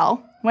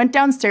 Sal, went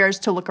downstairs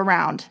to look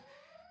around.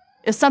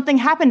 If something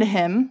happened to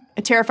him,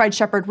 a terrified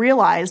Shepherd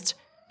realized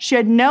she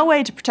had no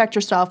way to protect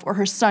herself or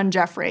her son,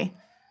 Jeffrey.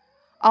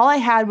 All I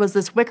had was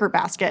this wicker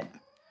basket.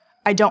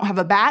 I don't have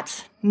a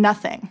bat,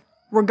 nothing.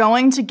 We're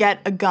going to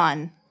get a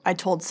gun, I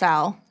told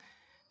Sal.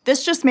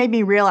 This just made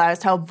me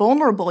realize how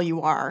vulnerable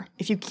you are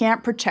if you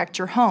can't protect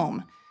your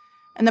home.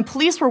 And the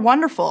police were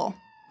wonderful.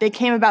 They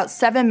came about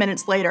 7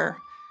 minutes later.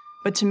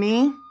 But to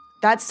me,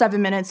 that's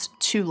 7 minutes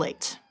too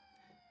late.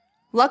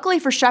 Luckily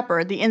for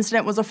Shepherd, the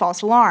incident was a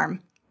false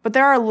alarm. But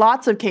there are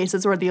lots of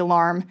cases where the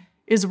alarm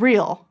is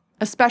real,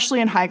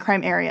 especially in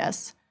high-crime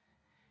areas.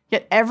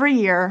 Yet every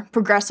year,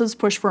 progressives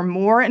push for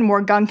more and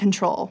more gun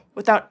control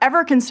without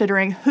ever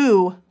considering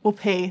who will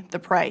pay the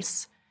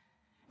price.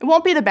 It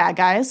won't be the bad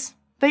guys.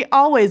 They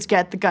always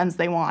get the guns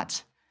they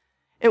want.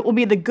 It will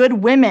be the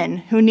good women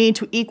who need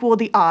to equal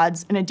the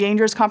odds in a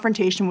dangerous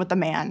confrontation with a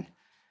man.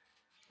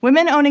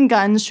 Women owning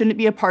guns shouldn't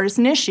be a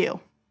partisan issue.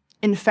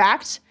 In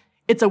fact,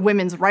 it's a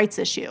women's rights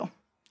issue.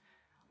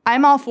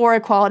 I'm all for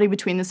equality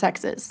between the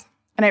sexes,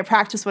 and I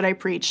practice what I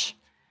preach.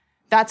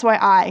 That's why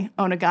I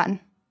own a gun.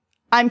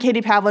 I'm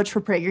Katie Pavlich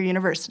for Prager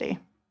University.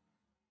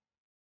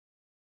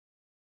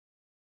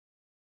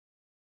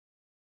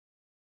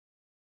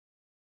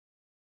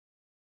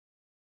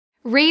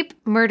 Rape,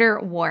 murder,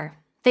 war.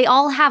 They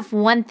all have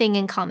one thing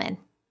in common.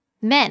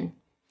 Men.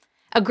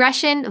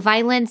 Aggression,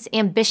 violence,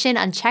 ambition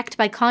unchecked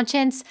by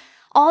conscience,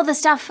 all the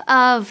stuff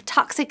of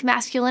toxic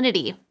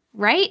masculinity,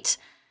 right?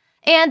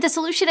 And the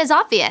solution is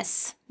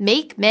obvious.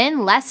 Make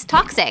men less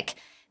toxic.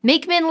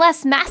 Make men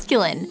less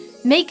masculine.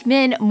 Make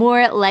men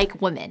more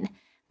like women.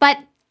 But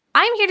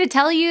I'm here to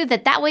tell you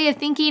that that way of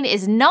thinking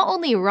is not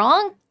only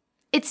wrong,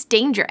 it's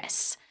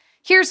dangerous.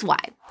 Here's why.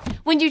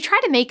 When you try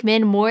to make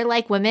men more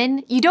like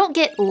women, you don't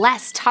get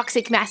less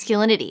toxic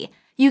masculinity.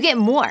 You get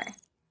more.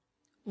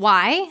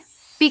 Why?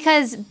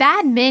 Because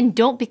bad men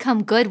don't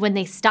become good when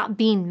they stop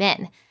being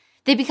men.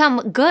 They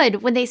become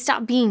good when they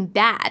stop being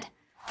bad.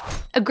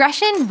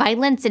 Aggression,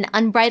 violence, and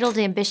unbridled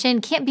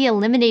ambition can't be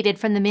eliminated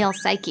from the male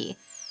psyche.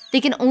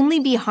 They can only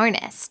be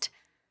harnessed.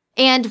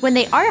 And when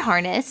they are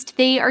harnessed,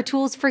 they are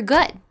tools for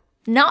good,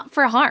 not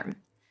for harm.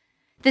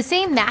 The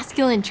same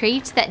masculine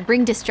traits that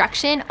bring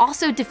destruction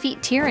also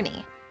defeat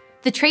tyranny.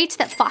 The traits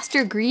that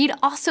foster greed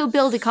also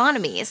build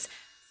economies.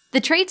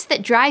 The traits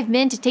that drive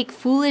men to take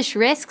foolish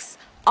risks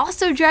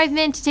also drive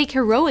men to take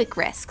heroic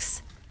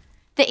risks.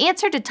 The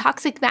answer to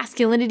toxic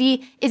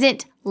masculinity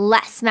isn't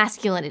less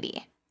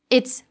masculinity.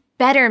 It's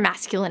better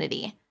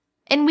masculinity.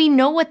 And we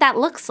know what that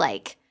looks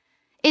like.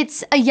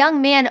 It's a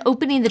young man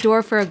opening the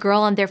door for a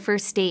girl on their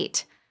first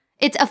date.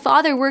 It's a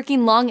father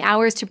working long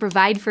hours to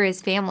provide for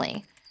his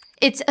family.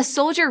 It's a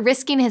soldier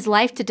risking his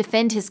life to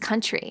defend his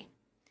country.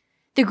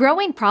 The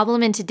growing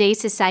problem in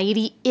today's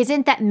society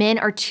isn't that men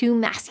are too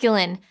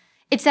masculine.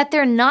 It's that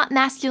they're not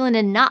masculine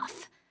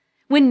enough.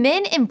 When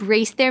men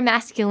embrace their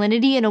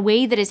masculinity in a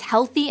way that is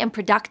healthy and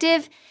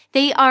productive,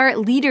 they are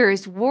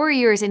leaders,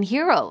 warriors, and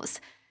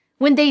heroes.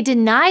 When they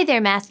deny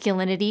their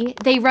masculinity,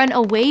 they run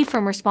away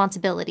from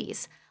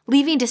responsibilities,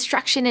 leaving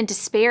destruction and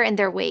despair in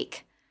their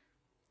wake.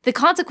 The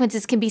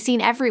consequences can be seen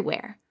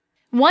everywhere.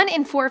 1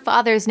 in 4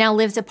 fathers now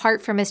lives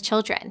apart from his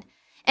children.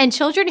 And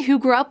children who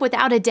grow up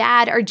without a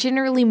dad are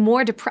generally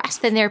more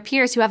depressed than their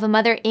peers who have a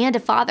mother and a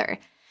father.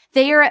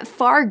 They are at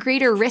far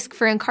greater risk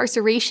for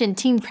incarceration,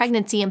 teen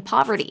pregnancy, and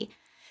poverty.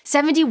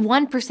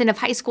 71% of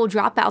high school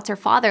dropouts are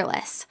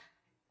fatherless.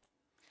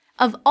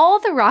 Of all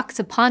the rocks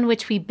upon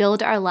which we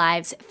build our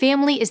lives,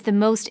 family is the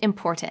most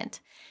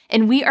important.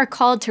 And we are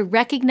called to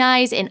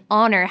recognize and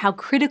honor how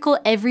critical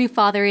every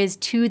father is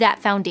to that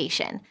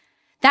foundation.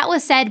 That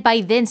was said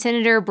by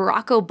then-Senator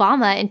Barack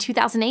Obama in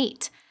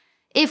 2008.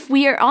 If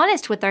we are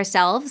honest with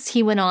ourselves,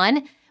 he went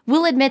on,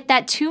 we'll admit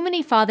that too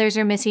many fathers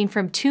are missing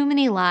from too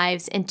many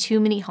lives and too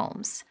many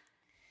homes.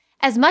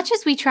 As much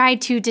as we try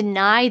to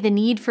deny the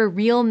need for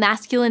real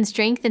masculine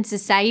strength in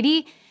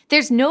society,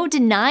 there's no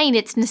denying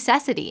its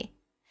necessity.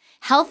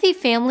 Healthy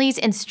families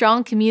and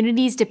strong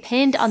communities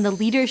depend on the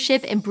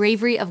leadership and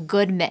bravery of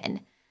good men.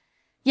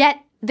 Yet,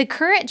 the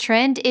current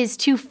trend is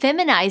to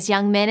feminize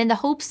young men in the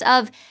hopes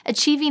of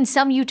achieving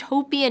some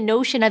utopian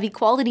notion of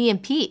equality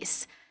and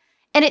peace.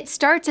 And it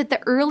starts at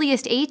the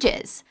earliest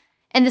ages.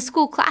 In the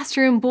school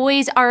classroom,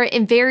 boys are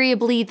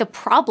invariably the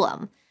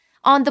problem.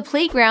 On the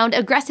playground,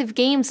 aggressive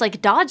games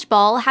like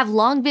dodgeball have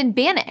long been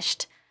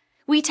banished.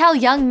 We tell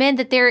young men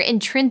that their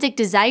intrinsic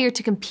desire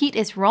to compete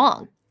is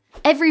wrong.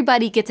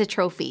 Everybody gets a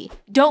trophy.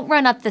 Don't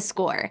run up the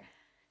score.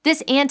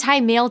 This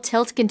anti-male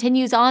tilt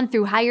continues on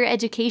through higher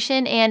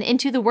education and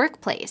into the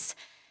workplace.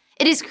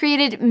 It has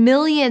created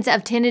millions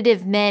of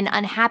tentative men,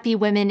 unhappy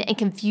women, and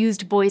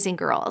confused boys and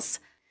girls.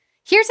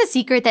 Here's a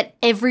secret that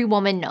every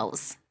woman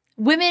knows.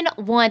 Women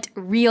want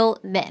real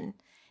men.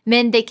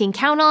 Men they can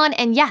count on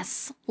and,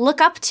 yes, look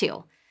up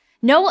to.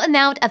 No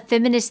amount of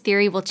feminist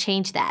theory will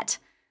change that.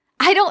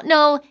 I don't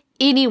know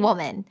any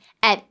woman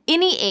at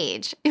any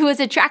age who is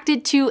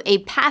attracted to a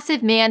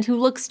passive man who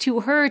looks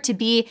to her to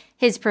be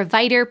his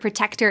provider,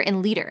 protector,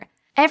 and leader.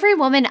 Every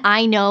woman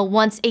I know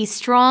wants a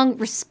strong,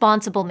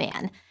 responsible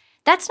man.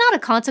 That's not a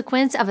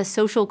consequence of a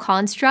social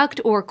construct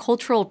or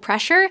cultural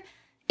pressure.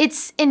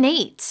 It's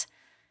innate.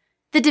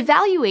 The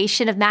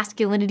devaluation of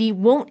masculinity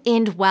won't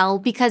end well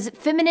because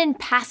feminine,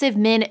 passive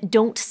men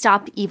don't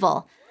stop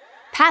evil.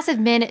 Passive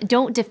men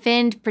don't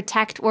defend,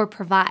 protect, or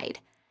provide.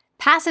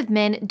 Passive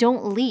men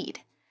don't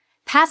lead.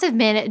 Passive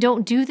men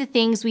don't do the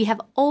things we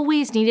have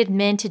always needed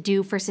men to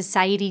do for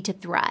society to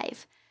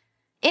thrive.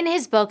 In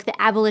his book,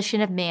 The Abolition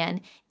of Man,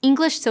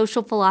 English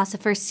social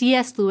philosopher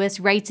C.S.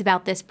 Lewis writes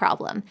about this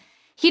problem.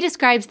 He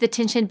describes the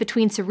tension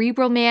between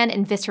cerebral man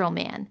and visceral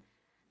man.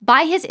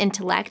 By his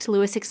intellect,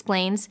 Lewis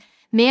explains,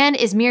 man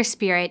is mere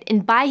spirit,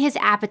 and by his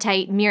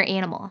appetite, mere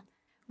animal.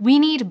 We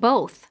need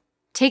both.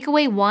 Take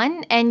away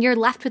one, and you're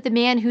left with a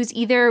man who's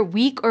either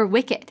weak or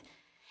wicked.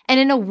 And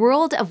in a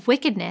world of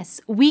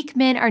wickedness, weak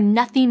men are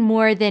nothing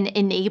more than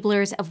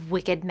enablers of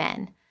wicked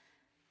men.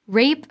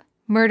 Rape,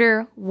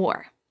 murder,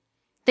 war.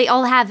 They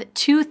all have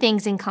 2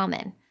 things in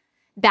common.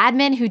 Bad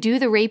men who do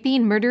the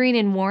raping, murdering,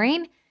 and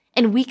warring,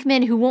 and weak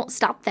men who won't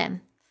stop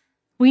them.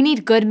 We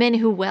need good men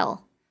who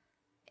will.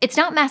 It's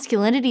not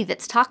masculinity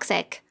that's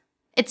toxic.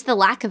 It's the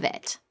lack of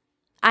it.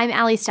 I'm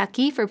Allie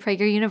Stuckey for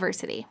Prager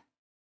University.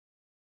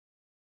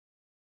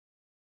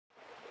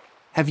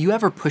 Have you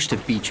ever pushed a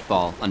beach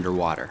ball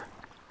underwater?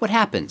 What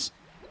happens?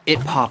 It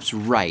pops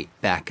right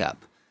back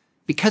up.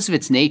 Because of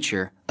its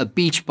nature, a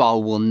beach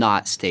ball will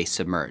not stay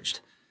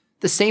submerged.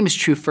 The same is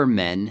true for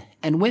men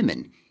and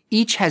women.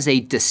 Each has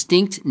a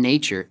distinct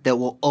nature that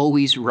will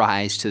always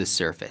rise to the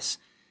surface.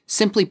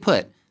 Simply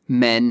put,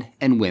 men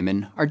and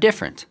women are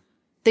different.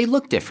 They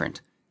look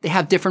different. They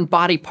have different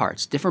body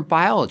parts, different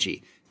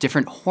biology,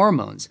 different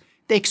hormones.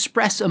 They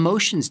express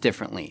emotions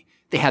differently.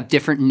 They have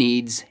different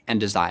needs and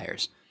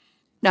desires.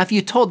 Now, if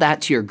you told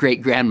that to your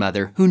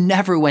great-grandmother who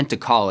never went to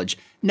college,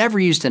 never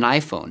used an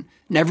iPhone,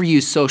 never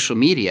used social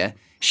media,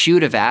 she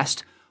would have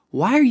asked,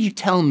 "Why are you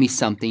telling me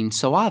something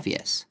so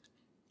obvious?"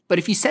 But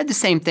if you said the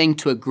same thing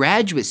to a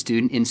graduate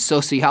student in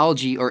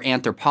sociology or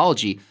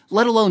anthropology,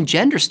 let alone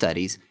gender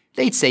studies,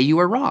 they'd say you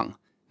were wrong.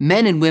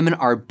 Men and women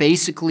are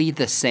basically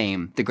the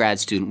same, the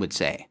grad student would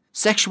say.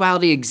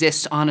 Sexuality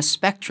exists on a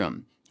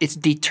spectrum. It's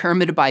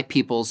determined by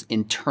people's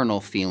internal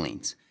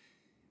feelings.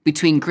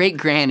 Between Great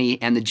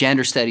Granny and the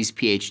gender studies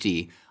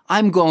PhD,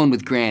 I'm going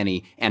with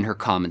Granny and her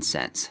common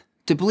sense.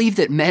 To believe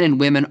that men and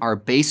women are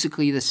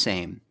basically the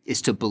same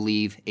is to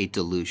believe a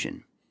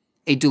delusion.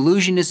 A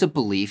delusion is a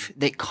belief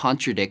that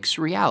contradicts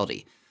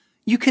reality.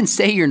 You can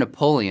say you're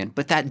Napoleon,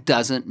 but that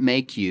doesn't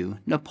make you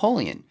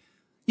Napoleon.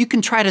 You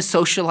can try to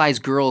socialize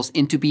girls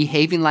into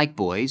behaving like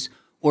boys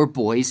or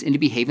boys into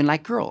behaving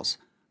like girls,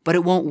 but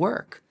it won't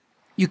work.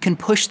 You can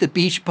push the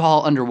beach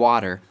ball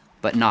underwater,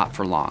 but not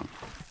for long.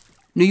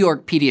 New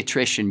York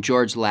pediatrician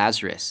George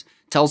Lazarus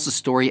tells the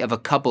story of a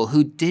couple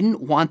who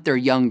didn't want their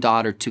young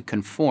daughter to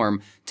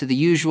conform to the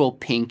usual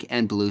pink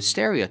and blue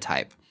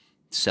stereotype.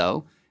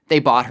 So they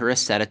bought her a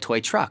set of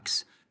toy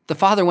trucks. The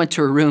father went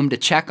to her room to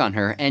check on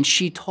her, and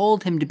she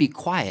told him to be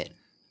quiet.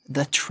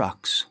 The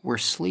trucks were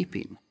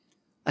sleeping.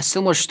 A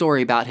similar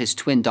story about his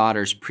twin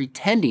daughters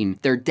pretending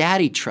their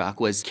daddy truck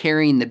was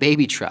carrying the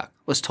baby truck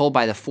was told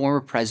by the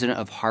former president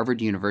of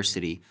Harvard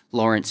University,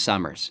 Lawrence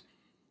Summers.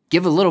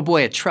 Give a little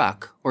boy a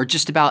truck, or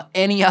just about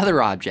any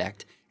other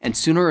object, and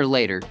sooner or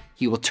later,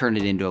 he will turn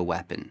it into a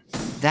weapon.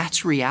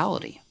 That's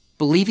reality.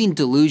 Believing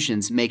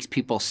delusions makes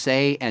people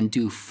say and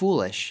do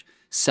foolish,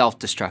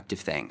 self-destructive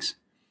things.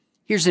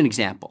 Here's an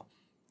example.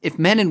 If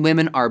men and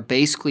women are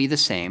basically the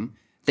same,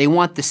 they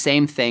want the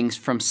same things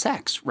from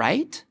sex,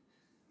 right?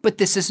 But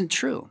this isn't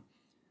true.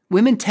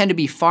 Women tend to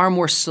be far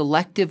more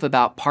selective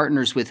about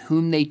partners with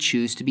whom they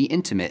choose to be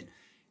intimate.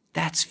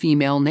 That's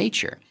female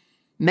nature.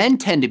 Men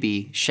tend to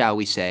be, shall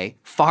we say,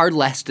 far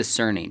less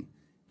discerning.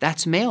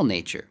 That's male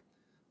nature.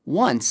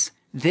 Once,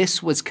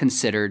 this was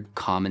considered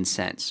common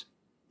sense.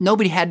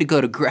 Nobody had to go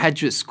to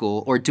graduate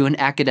school or do an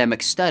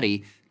academic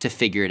study to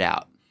figure it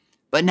out.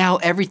 But now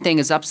everything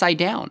is upside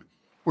down.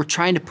 We're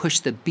trying to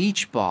push the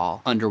beach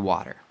ball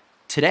underwater.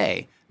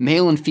 Today,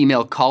 male and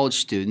female college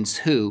students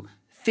who,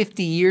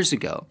 50 years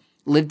ago,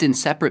 lived in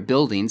separate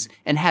buildings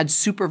and had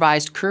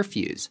supervised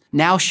curfews,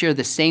 now share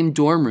the same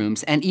dorm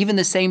rooms and even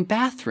the same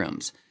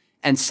bathrooms.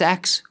 And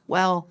sex,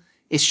 well,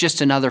 it's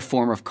just another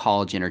form of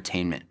college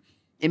entertainment.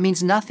 It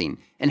means nothing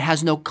and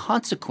has no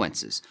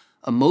consequences,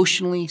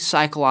 emotionally,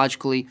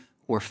 psychologically,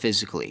 or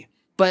physically.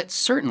 But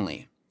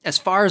certainly, as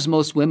far as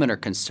most women are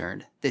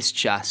concerned, this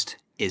just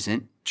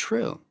isn't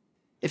true.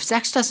 If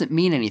sex doesn't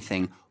mean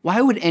anything,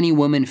 why would any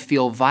woman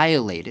feel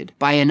violated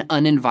by an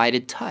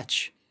uninvited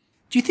touch?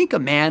 Do you think a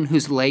man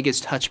whose leg is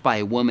touched by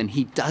a woman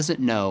he doesn't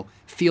know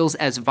feels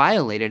as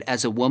violated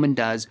as a woman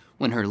does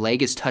when her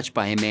leg is touched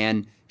by a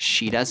man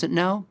she doesn't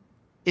know?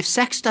 If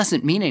sex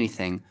doesn't mean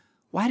anything,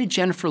 why did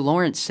Jennifer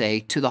Lawrence say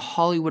to The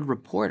Hollywood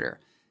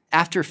Reporter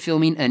after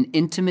filming an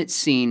intimate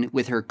scene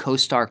with her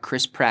co-star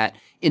Chris Pratt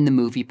in the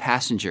movie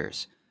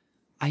Passengers,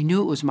 "I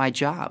knew it was my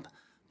job,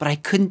 but I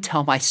couldn't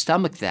tell my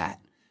stomach that.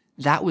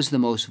 That was the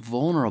most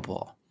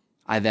vulnerable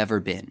I've ever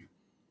been."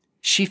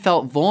 She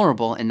felt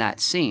vulnerable in that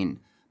scene,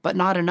 but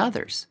not in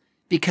others,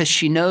 because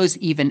she knows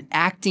even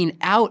acting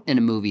out in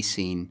a movie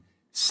scene,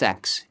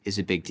 sex is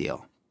a big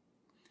deal.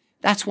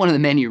 That's one of the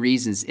many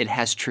reasons it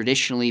has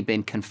traditionally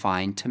been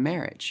confined to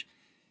marriage,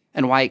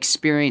 and why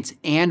experience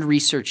and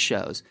research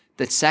shows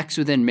that sex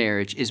within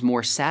marriage is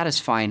more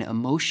satisfying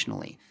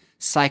emotionally,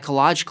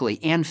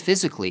 psychologically, and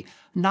physically,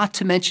 not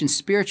to mention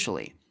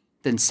spiritually,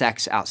 than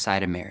sex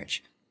outside of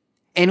marriage.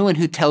 Anyone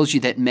who tells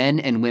you that men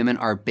and women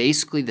are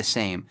basically the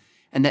same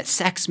and that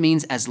sex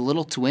means as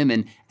little to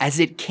women as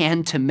it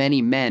can to many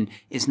men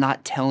is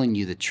not telling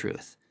you the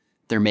truth.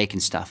 They're making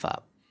stuff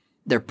up.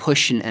 They're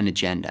pushing an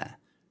agenda.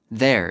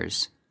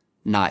 Theirs,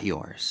 not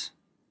yours.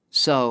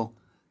 So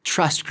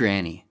trust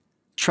Granny,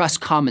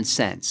 trust common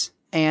sense,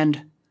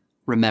 and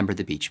remember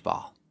the beach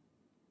ball.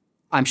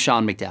 I'm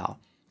Sean McDowell,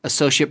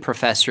 Associate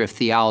Professor of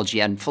Theology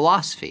and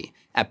Philosophy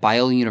at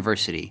Biola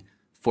University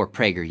for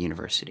Prager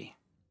University.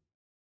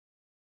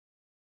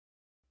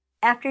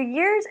 After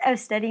years of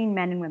studying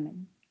men and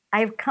women,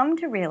 I've come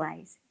to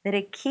realize that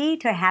a key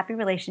to a happy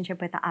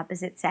relationship with the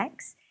opposite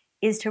sex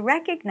is to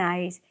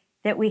recognize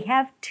that we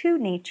have two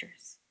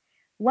natures.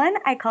 One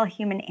I call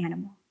human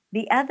animal,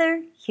 the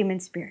other human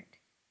spirit.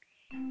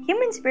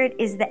 Human spirit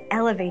is the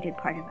elevated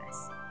part of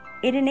us.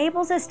 It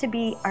enables us to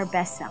be our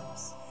best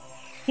selves.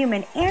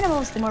 Human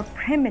animal is the more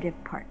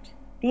primitive part,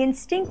 the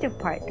instinctive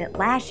part that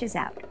lashes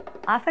out,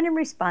 often in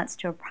response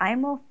to a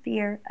primal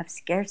fear of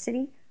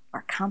scarcity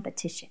or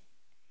competition.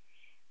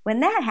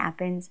 When that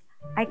happens,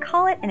 I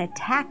call it an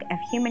attack of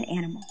human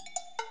animal.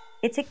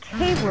 It's a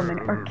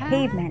cavewoman or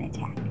caveman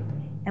attack.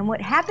 And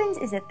what happens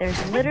is that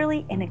there's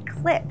literally an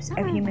eclipse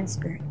of human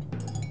spirit.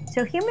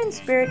 So human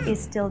spirit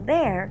is still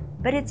there,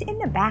 but it's in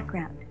the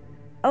background,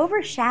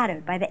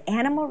 overshadowed by the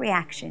animal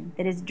reaction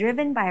that is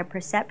driven by a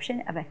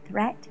perception of a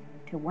threat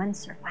to one's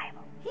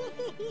survival.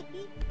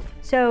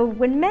 So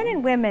when men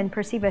and women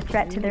perceive a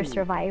threat to their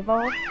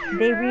survival,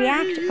 they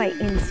react by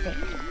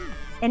instinct.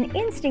 And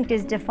instinct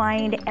is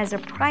defined as a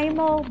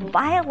primal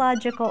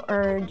biological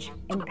urge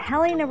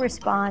impelling a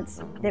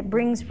response that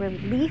brings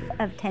relief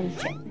of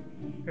tension.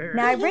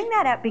 Now I bring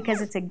that up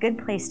because it's a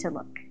good place to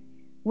look.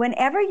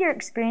 Whenever you're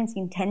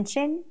experiencing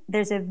tension,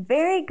 there's a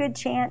very good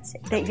chance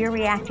that you're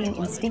reacting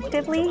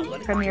instinctively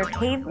from your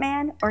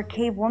caveman or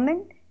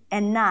cavewoman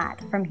and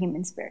not from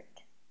human spirit.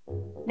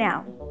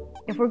 Now,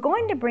 if we're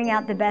going to bring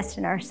out the best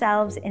in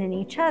ourselves and in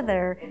each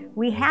other,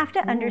 we have to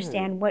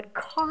understand what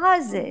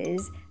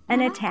causes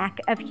an attack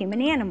of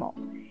human animal.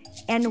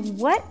 And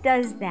what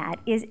does that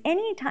is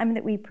any time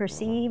that we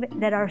perceive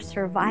that our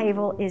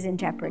survival is in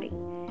jeopardy.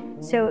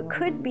 So it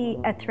could be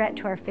a threat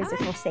to our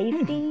physical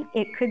safety,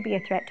 it could be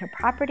a threat to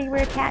property we're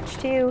attached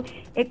to,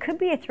 it could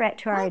be a threat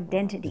to our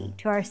identity,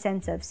 to our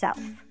sense of self.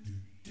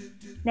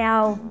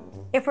 Now,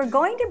 if we're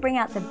going to bring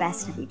out the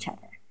best of each other,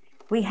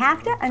 we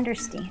have to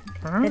understand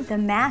that the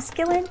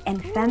masculine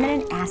and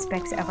feminine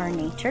aspects of our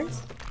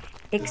natures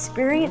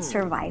experience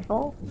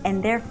survival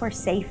and therefore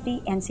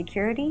safety and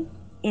security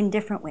in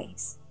different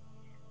ways.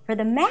 For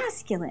the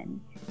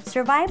masculine,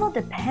 survival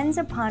depends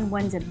upon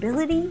one's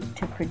ability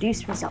to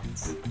produce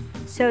results.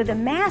 So the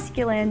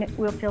masculine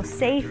will feel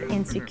safe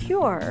and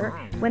secure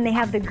when they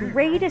have the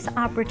greatest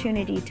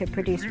opportunity to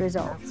produce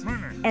results.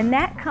 And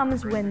that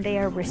comes when they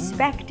are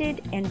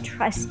respected and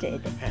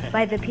trusted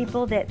by the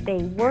people that they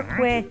work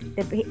with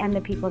and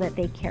the people that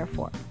they care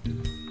for.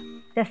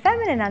 The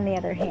feminine, on the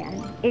other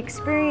hand,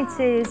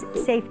 experiences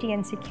safety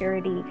and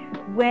security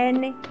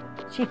when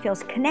she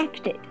feels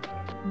connected,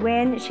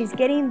 when she's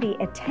getting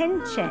the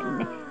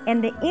attention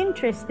and the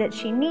interest that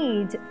she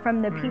needs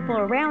from the people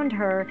around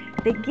her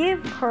that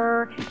give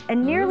her a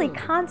nearly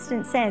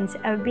constant sense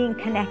of being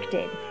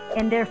connected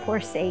and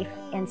therefore safe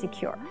and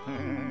secure.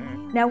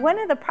 Now, one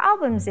of the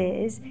problems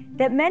is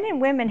that men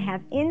and women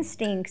have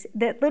instincts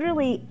that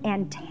literally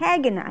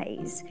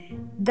antagonize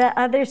the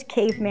other's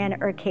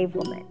caveman or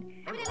cavewoman.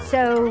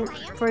 So,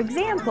 for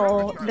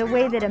example, the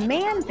way that a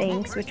man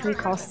thinks, which we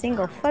call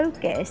single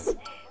focus,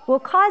 will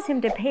cause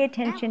him to pay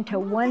attention to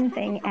one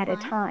thing at a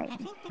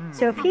time.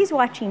 So if he's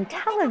watching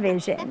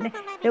television,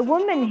 the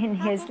woman in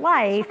his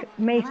life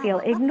may feel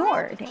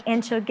ignored,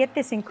 and she'll get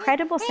this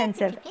incredible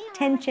sense of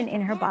tension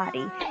in her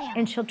body,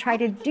 and she'll try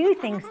to do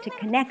things to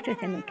connect with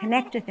him and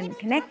connect with him and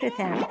connect with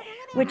him,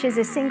 which as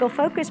a single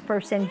focus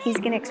person, he's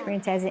going to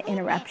experience as an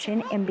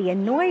interruption and be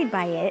annoyed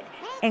by it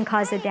and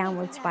cause a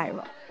downward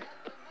spiral.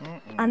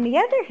 On the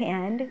other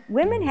hand,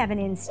 women have an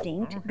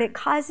instinct that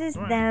causes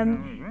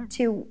them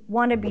to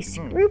want to be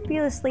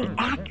scrupulously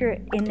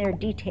accurate in their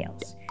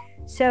details.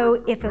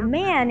 So if a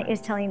man is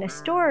telling a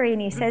story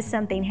and he says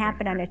something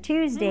happened on a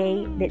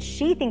Tuesday that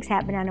she thinks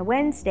happened on a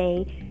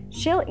Wednesday,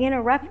 she'll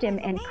interrupt him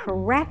and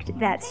correct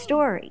that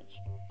story.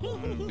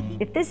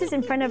 If this is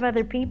in front of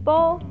other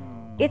people,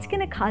 it's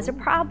going to cause a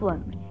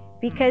problem.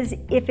 Because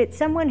if it's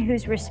someone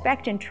whose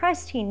respect and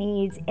trust he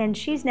needs and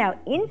she's now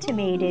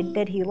intimated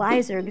that he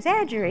lies or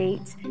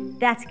exaggerates,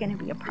 that's going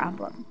to be a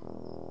problem.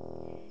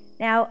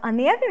 Now, on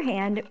the other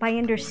hand, by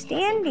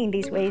understanding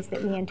these ways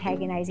that we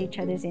antagonize each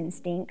other's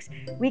instincts,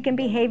 we can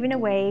behave in a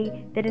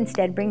way that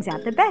instead brings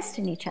out the best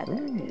in each other.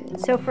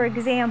 So for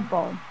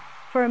example,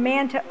 for a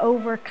man to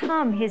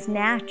overcome his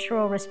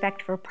natural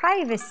respect for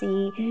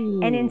privacy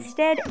and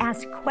instead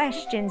ask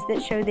questions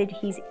that show that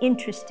he's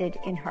interested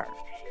in her.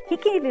 He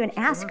can even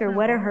ask her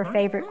what are her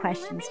favorite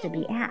questions to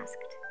be asked.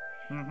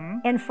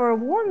 And for a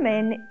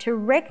woman to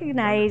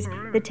recognize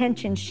the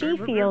tension she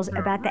feels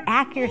about the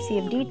accuracy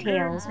of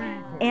details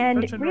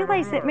and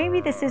realize that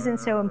maybe this isn't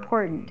so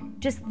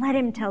important. Just let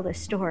him tell the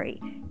story.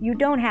 You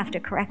don't have to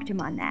correct him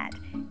on that.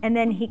 And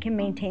then he can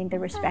maintain the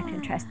respect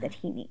and trust that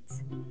he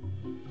needs.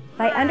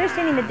 By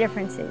understanding the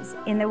differences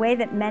in the way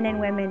that men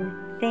and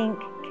women think,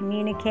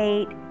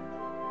 communicate,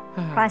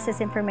 process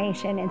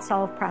information, and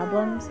solve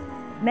problems,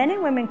 men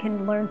and women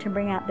can learn to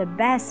bring out the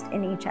best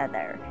in each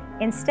other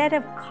instead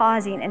of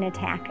causing an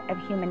attack of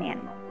human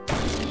animal.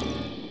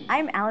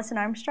 I'm Allison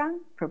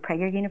Armstrong for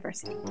Prager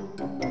University.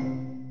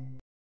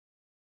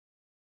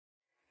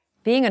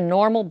 Being a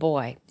normal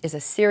boy is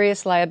a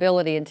serious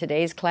liability in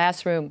today's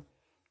classroom.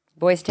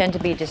 Boys tend to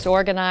be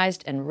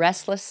disorganized and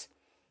restless.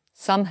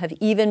 Some have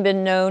even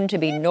been known to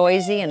be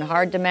noisy and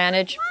hard to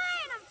manage.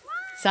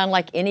 Sound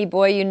like any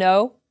boy you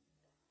know?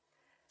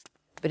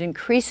 But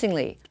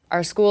increasingly,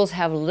 our schools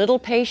have little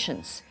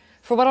patience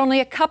for what only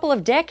a couple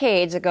of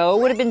decades ago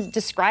would have been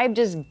described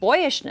as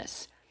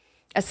boyishness.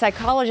 As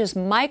psychologist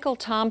Michael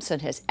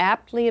Thompson has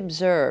aptly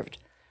observed,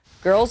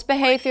 girls'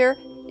 behavior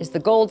is the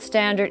gold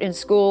standard in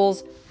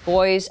schools.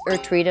 Boys are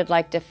treated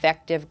like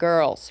defective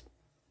girls.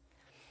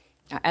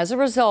 Now, as a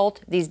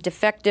result, these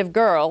defective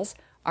girls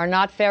are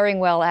not faring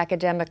well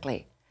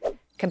academically.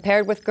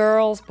 Compared with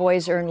girls,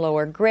 boys earn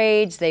lower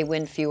grades, they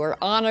win fewer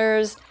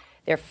honors,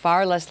 they're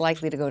far less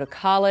likely to go to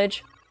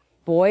college.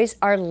 Boys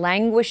are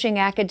languishing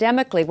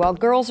academically while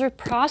girls are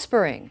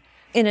prospering.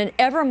 In an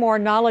ever more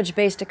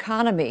knowledge-based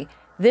economy,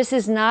 this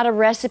is not a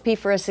recipe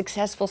for a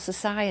successful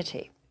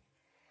society.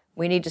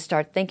 We need to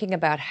start thinking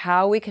about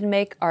how we can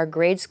make our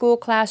grade school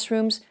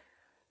classrooms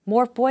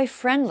more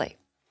boy-friendly.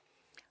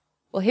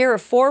 Well, here are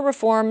 4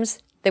 reforms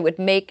that would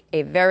make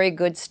a very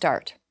good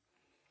start.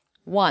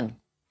 1,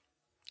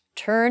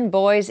 turn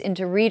boys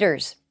into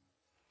readers.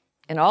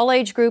 In all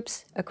age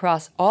groups,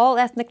 across all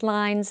ethnic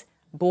lines,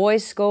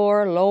 boys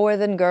score lower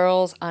than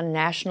girls on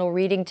national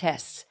reading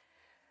tests.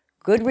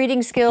 Good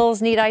reading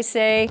skills, need I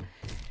say,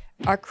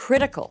 are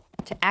critical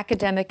to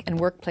academic and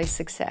workplace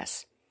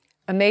success.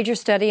 A major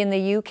study in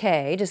the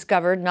UK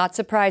discovered, not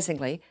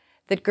surprisingly,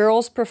 that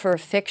girls prefer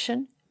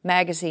fiction,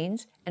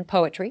 magazines, and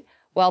poetry,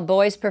 while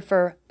boys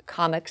prefer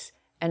comics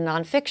and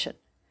nonfiction.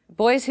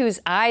 Boys whose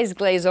eyes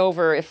glaze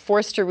over if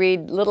forced to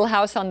read Little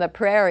House on the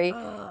Prairie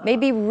may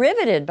be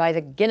riveted by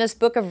the Guinness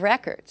Book of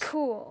Records.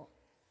 Cool.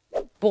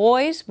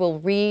 Boys will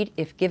read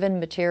if given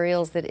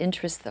materials that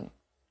interest them.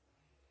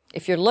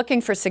 If you're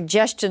looking for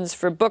suggestions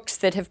for books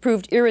that have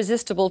proved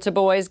irresistible to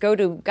boys, go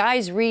to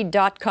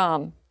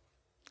guysread.com.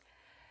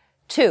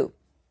 2,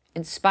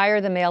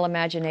 inspire the male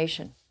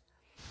imagination.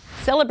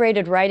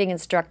 Celebrated writing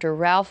instructor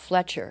Ralph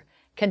Fletcher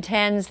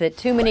contends that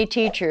too many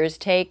teachers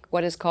take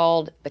what is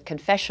called the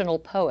confessional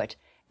poet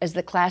as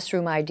the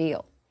classroom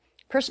ideal.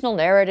 Personal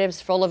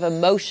narratives full of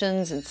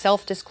emotions and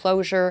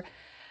self-disclosure.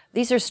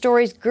 These are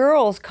stories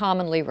girls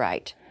commonly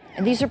write,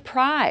 and these are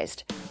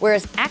prized,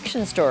 whereas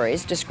action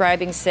stories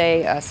describing,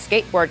 say, a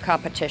skateboard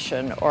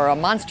competition or a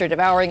monster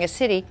devouring a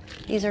city,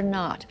 these are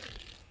not.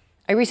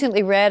 I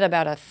recently read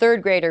about a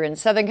 3rd grader in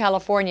Southern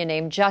California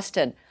named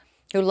Justin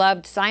who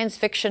loved science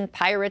fiction,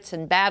 pirates,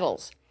 and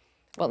battles.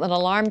 Well, an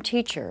alarmed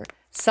teacher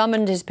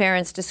summoned his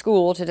parents to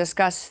school to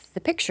discuss the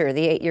picture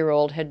the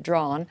 8-year-old had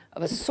drawn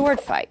of a sword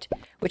fight,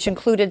 which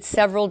included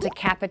several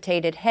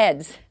decapitated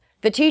heads.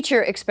 The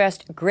teacher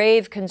expressed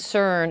grave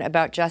concern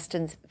about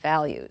Justin's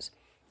values.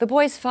 The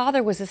boy's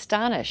father was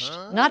astonished,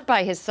 not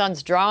by his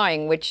son's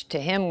drawing, which to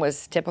him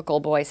was typical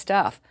boy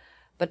stuff,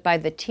 but by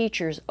the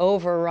teacher's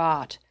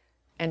overwrought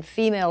and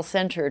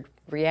female-centered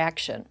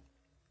reaction.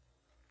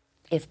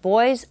 If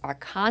boys are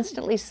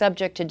constantly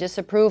subject to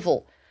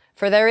disapproval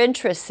for their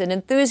interests and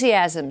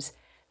enthusiasms,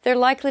 they're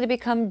likely to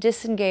become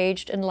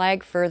disengaged and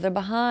lag further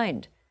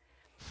behind.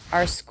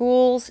 Our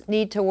schools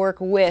need to work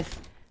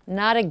with,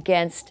 not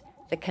against,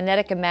 the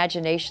kinetic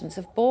imaginations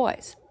of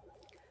boys.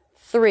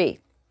 3,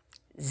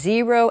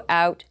 zero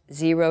out,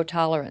 zero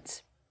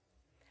tolerance.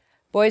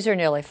 Boys are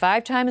nearly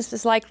 5 times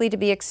as likely to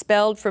be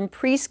expelled from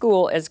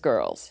preschool as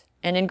girls.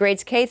 And in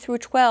grades K through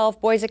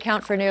 12, boys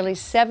account for nearly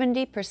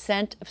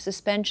 70% of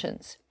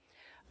suspensions.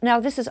 Now,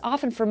 this is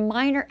often for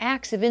minor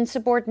acts of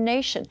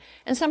insubordination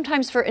and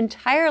sometimes for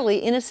entirely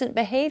innocent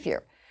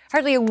behavior.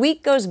 Hardly a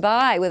week goes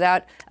by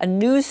without a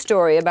news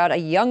story about a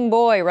young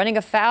boy running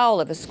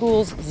afoul of the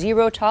school's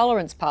zero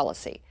tolerance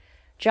policy.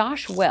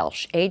 Josh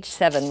Welsh, age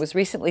 7, was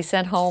recently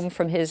sent home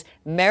from his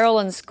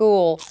Maryland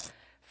school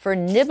for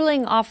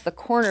nibbling off the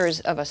corners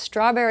of a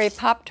strawberry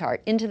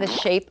Pop-Tart into the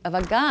shape of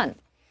a gun.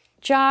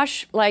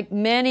 Josh, like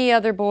many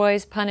other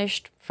boys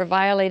punished for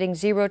violating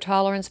zero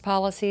tolerance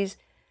policies,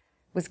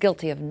 was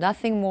guilty of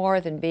nothing more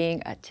than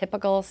being a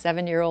typical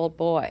 7-year-old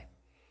boy.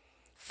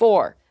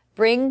 4,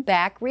 bring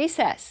back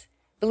recess.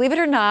 Believe it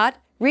or not,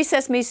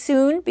 recess may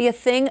soon be a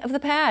thing of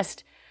the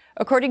past.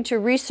 According to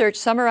research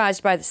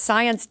summarized by the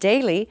Science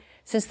Daily,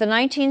 since the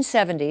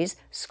 1970s,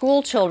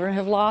 school children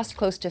have lost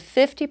close to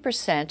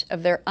 50%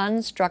 of their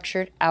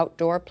unstructured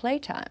outdoor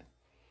playtime.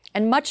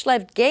 And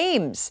much-loved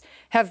games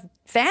have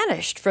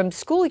vanished from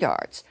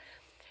schoolyards.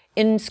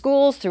 In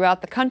schools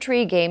throughout the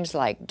country, games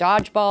like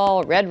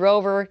dodgeball, Red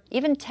Rover,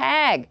 even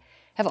tag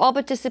have all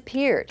but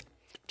disappeared,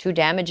 too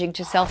damaging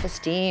to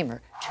self-esteem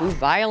or too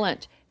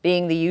violent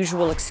being the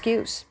usual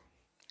excuse.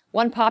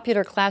 One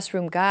popular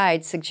classroom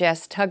guide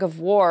suggests tug of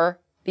war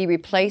be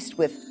replaced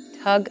with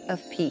tug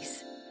of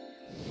peace.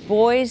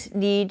 Boys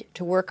need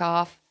to work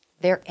off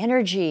their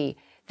energy.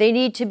 They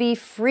need to be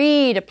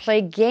free to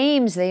play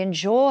games they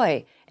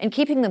enjoy, and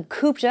keeping them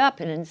cooped up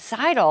and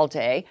inside all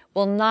day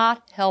will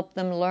not help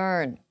them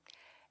learn.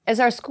 As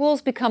our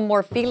schools become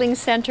more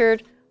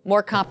feeling-centered,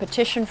 more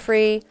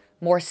competition-free,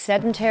 more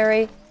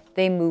sedentary,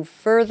 they move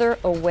further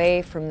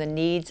away from the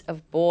needs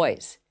of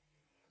boys.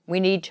 We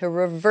need to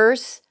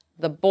reverse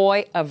the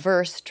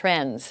boy-averse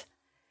trends.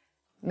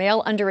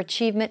 Male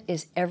underachievement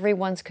is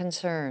everyone's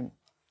concern.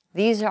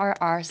 These are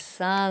our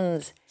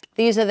sons.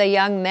 These are the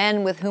young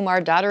men with whom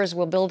our daughters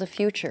will build a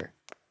future.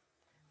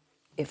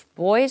 If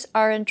boys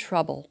are in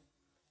trouble,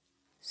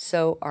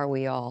 so are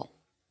we all.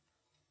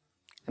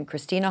 I'm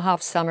Christina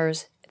Hoff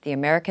Summers at the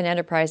American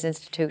Enterprise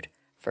Institute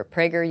for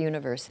Prager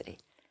University.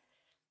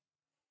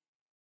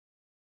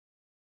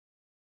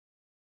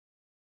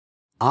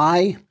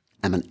 I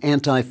am an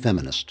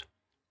anti-feminist.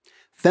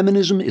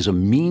 Feminism is a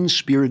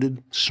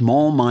mean-spirited,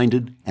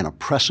 small-minded, and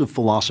oppressive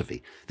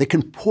philosophy that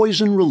can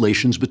poison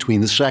relations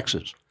between the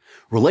sexes,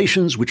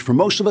 relations which for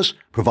most of us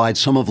provide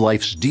some of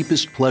life's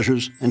deepest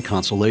pleasures and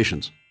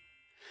consolations.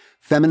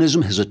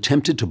 Feminism has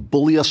attempted to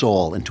bully us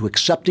all into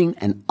accepting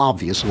an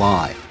obvious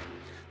lie.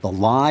 The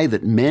lie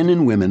that men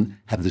and women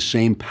have the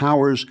same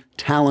powers,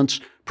 talents,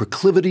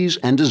 proclivities,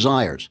 and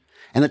desires,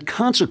 and that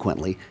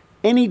consequently,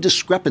 any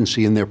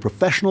discrepancy in their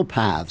professional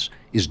paths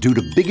is due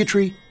to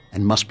bigotry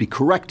and must be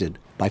corrected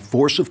by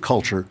force of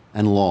culture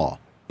and law.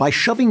 By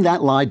shoving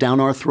that lie down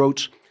our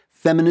throats,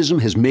 feminism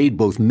has made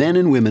both men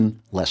and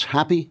women less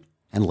happy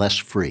and less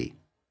free.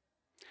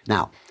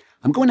 Now,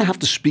 I'm going to have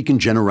to speak in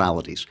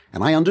generalities,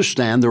 and I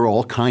understand there are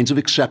all kinds of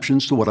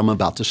exceptions to what I'm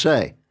about to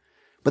say.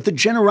 But the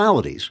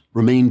generalities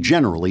remain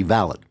generally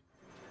valid.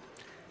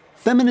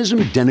 Feminism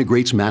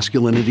denigrates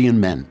masculinity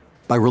in men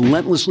by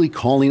relentlessly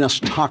calling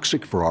us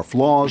toxic for our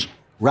flaws,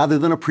 rather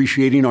than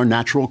appreciating our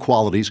natural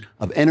qualities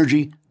of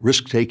energy,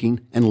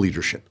 risk-taking, and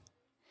leadership.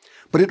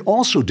 But it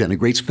also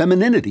denigrates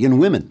femininity in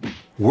women,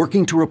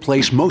 working to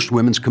replace most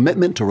women's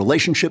commitment to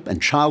relationship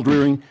and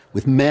child-rearing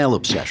with male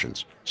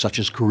obsessions, such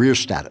as career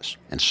status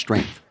and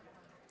strength.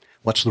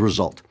 What's the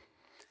result?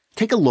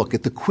 Take a look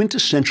at the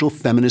quintessential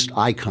feminist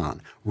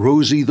icon,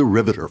 Rosie the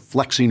Riveter,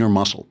 flexing her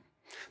muscle.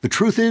 The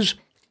truth is,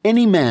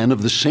 any man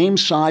of the same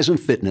size and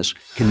fitness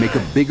can make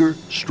a bigger,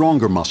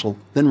 stronger muscle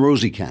than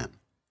Rosie can.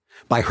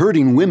 By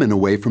herding women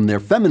away from their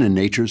feminine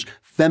natures,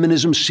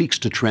 feminism seeks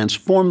to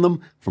transform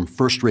them from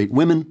first-rate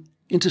women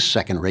into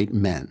second-rate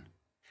men.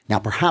 Now,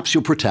 perhaps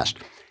you'll protest.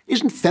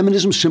 Isn't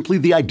feminism simply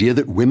the idea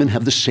that women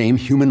have the same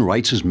human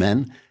rights as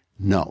men?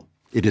 No,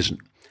 it isn't.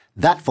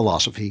 That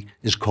philosophy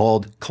is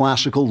called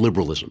classical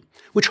liberalism,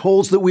 which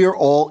holds that we are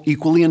all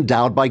equally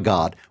endowed by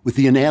God with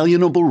the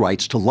inalienable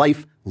rights to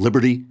life,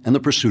 liberty, and the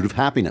pursuit of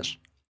happiness.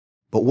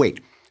 But wait,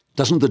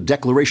 doesn't the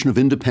Declaration of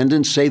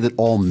Independence say that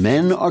all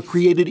men are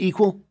created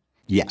equal?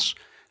 Yes,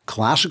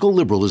 classical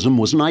liberalism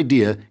was an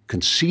idea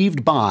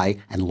conceived by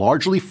and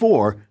largely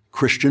for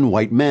Christian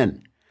white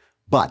men.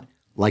 But,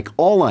 like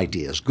all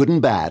ideas, good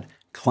and bad,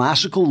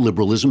 classical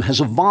liberalism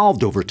has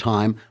evolved over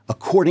time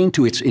according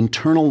to its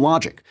internal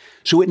logic,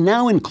 so it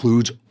now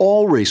includes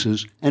all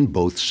races and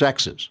both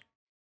sexes.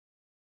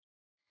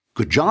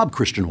 Good job,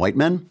 Christian white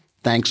men.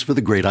 Thanks for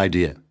the great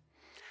idea.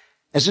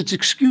 As its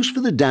excuse for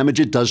the damage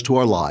it does to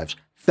our lives,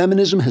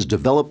 feminism has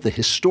developed the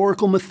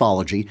historical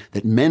mythology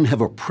that men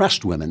have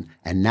oppressed women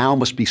and now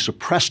must be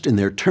suppressed in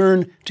their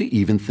turn to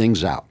even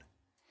things out.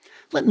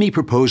 Let me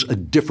propose a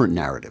different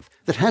narrative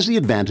that has the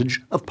advantage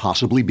of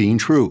possibly being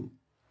true.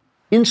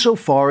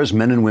 Insofar as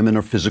men and women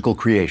are physical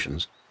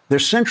creations, their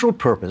central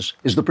purpose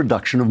is the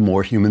production of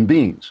more human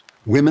beings.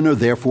 Women are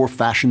therefore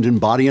fashioned in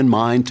body and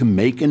mind to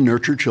make and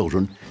nurture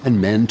children, and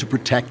men to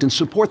protect and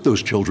support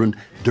those children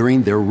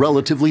during their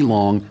relatively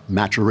long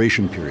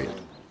maturation period.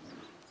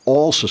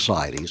 All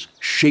societies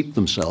shape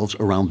themselves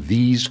around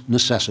these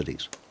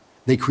necessities.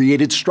 They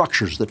created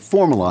structures that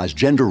formalized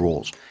gender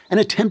roles and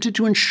attempted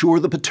to ensure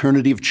the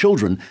paternity of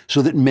children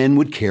so that men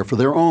would care for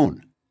their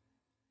own.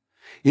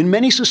 In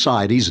many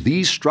societies,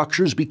 these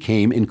structures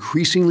became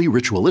increasingly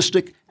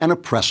ritualistic and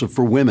oppressive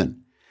for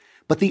women.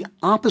 But the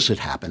opposite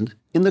happened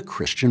in the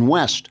Christian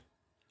West.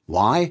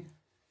 Why?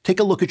 Take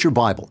a look at your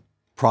Bible,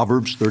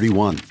 Proverbs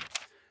 31.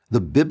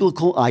 The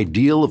biblical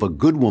ideal of a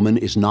good woman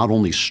is not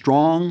only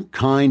strong,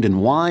 kind,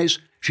 and wise,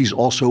 she's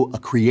also a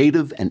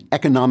creative and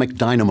economic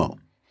dynamo.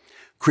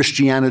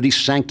 Christianity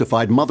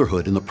sanctified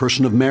motherhood in the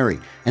person of Mary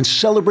and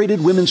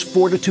celebrated women's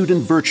fortitude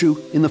and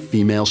virtue in the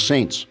female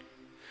saints.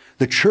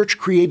 The Church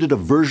created a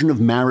version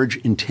of marriage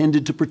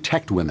intended to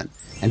protect women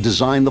and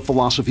designed the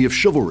philosophy of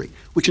chivalry,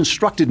 which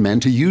instructed men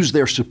to use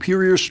their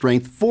superior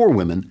strength for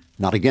women,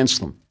 not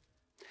against them.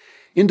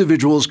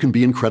 Individuals can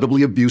be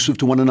incredibly abusive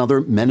to one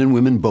another, men and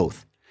women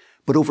both.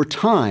 But over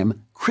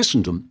time,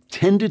 Christendom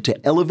tended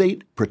to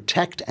elevate,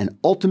 protect, and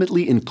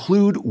ultimately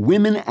include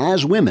women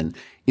as women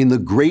in the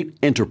great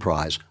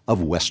enterprise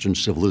of Western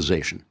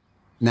civilization.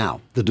 Now,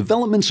 the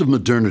developments of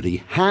modernity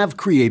have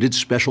created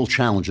special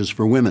challenges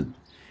for women.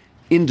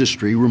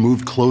 Industry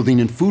removed clothing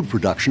and food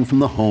production from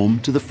the home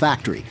to the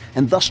factory,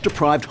 and thus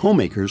deprived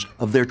homemakers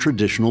of their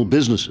traditional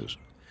businesses.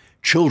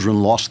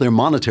 Children lost their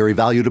monetary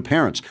value to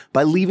parents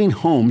by leaving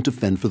home to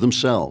fend for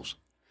themselves.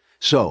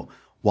 So,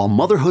 while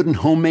motherhood and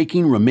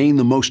homemaking remain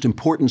the most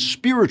important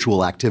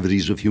spiritual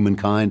activities of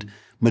humankind,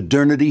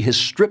 modernity has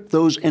stripped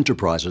those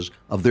enterprises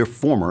of their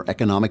former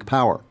economic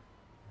power.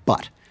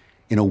 But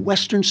in a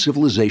Western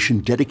civilization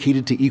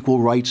dedicated to equal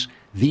rights,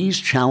 these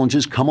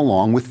challenges come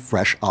along with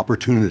fresh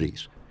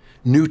opportunities.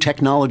 New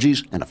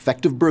technologies and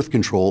effective birth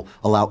control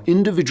allow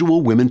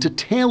individual women to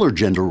tailor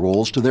gender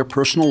roles to their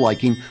personal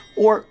liking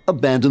or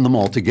abandon them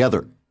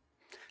altogether.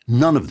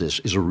 None of this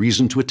is a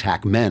reason to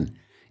attack men.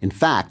 In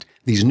fact,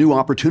 these new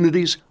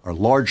opportunities are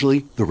largely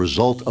the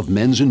result of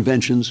men's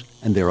inventions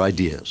and their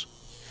ideas.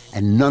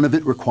 And none of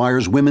it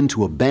requires women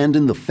to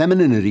abandon the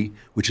femininity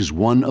which is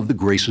one of the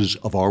graces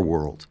of our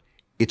world.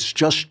 It's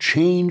just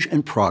change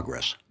and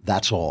progress,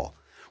 that's all.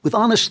 With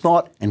honest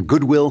thought and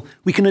goodwill,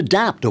 we can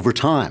adapt over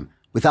time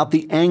without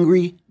the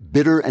angry,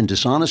 bitter, and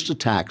dishonest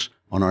attacks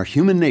on our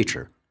human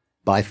nature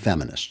by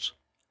feminists.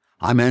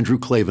 I'm Andrew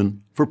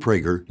Klavan for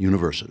Prager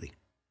University.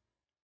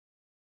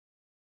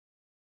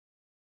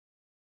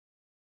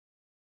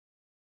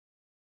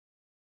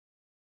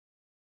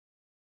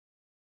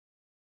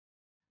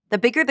 The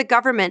bigger the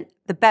government,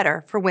 the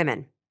better for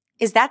women.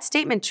 Is that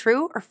statement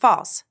true or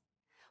false?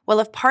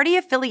 Well, if party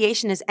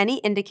affiliation is any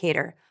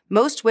indicator,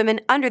 most women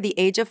under the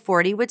age of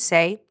 40 would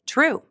say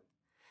true.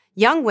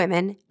 Young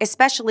women,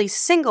 especially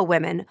single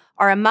women,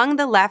 are among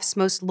the left's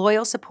most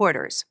loyal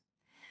supporters.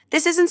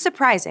 This isn't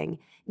surprising,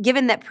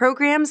 given that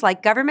programs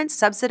like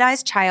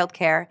government-subsidized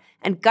childcare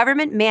and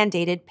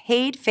government-mandated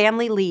paid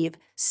family leave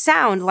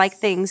sound like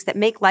things that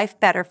make life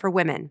better for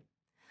women.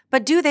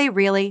 But do they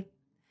really?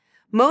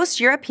 Most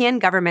European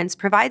governments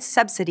provide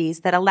subsidies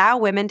that allow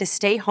women to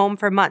stay home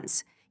for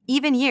months,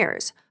 even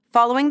years,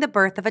 following the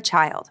birth of a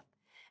child.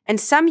 And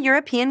some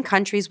European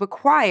countries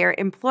require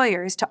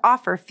employers to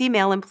offer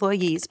female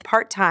employees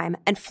part-time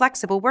and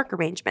flexible work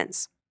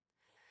arrangements.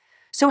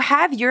 So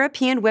have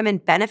European women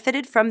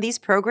benefited from these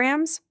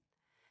programs?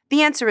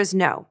 The answer is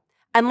no,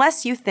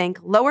 unless you think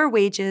lower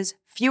wages,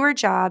 fewer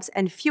jobs,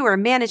 and fewer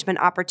management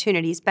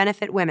opportunities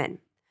benefit women.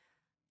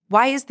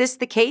 Why is this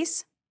the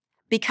case?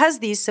 Because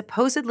these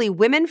supposedly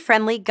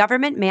women-friendly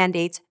government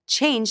mandates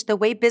change the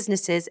way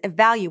businesses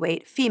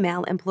evaluate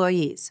female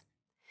employees.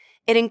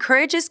 It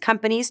encourages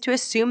companies to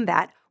assume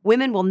that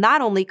women will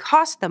not only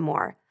cost them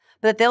more,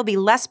 but that they'll be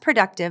less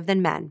productive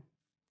than men.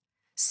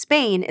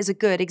 Spain is a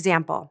good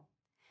example.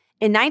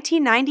 In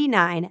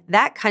 1999,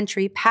 that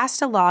country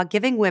passed a law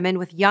giving women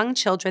with young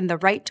children the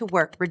right to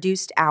work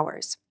reduced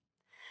hours.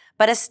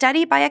 But a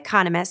study by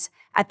economists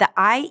at the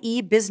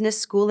IE Business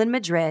School in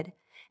Madrid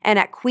and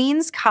at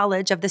Queens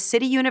College of the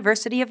City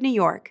University of New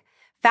York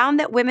found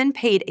that women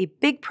paid a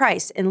big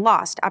price in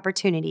lost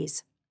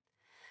opportunities.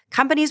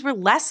 Companies were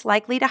less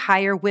likely to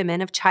hire women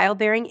of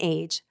childbearing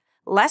age,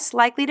 less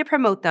likely to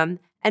promote them,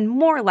 and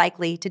more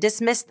likely to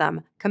dismiss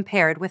them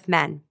compared with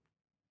men.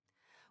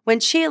 When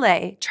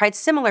Chile tried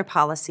similar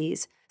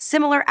policies,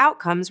 similar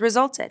outcomes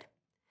resulted.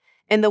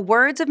 In the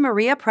words of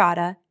Maria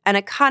Prada, an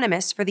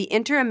economist for the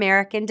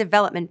Inter-American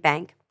Development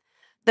Bank,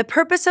 the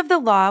purpose of the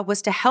law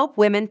was to help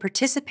women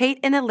participate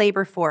in the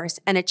labor force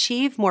and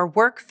achieve more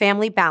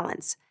work-family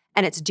balance,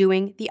 and it's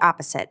doing the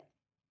opposite.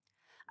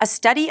 A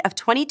study of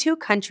 22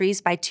 countries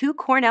by 2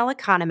 Cornell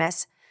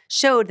economists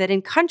showed that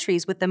in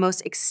countries with the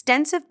most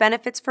extensive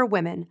benefits for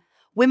women,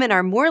 women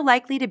are more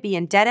likely to be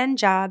in dead-end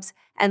jobs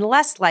and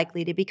less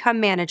likely to become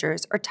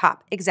managers or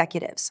top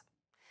executives.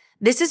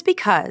 This is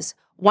because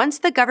once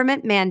the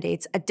government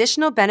mandates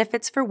additional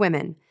benefits for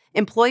women,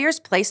 employers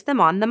place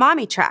them on the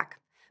mommy track,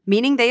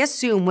 meaning they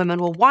assume women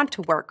will want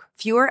to work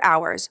fewer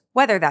hours,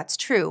 whether that's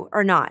true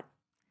or not.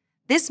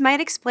 This might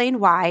explain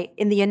why,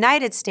 in the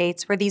United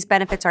States, where these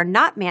benefits are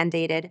not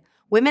mandated,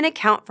 women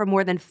account for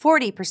more than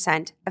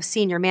 40% of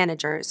senior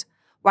managers,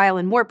 while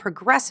in more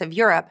progressive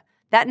Europe,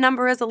 that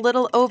number is a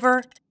little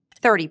over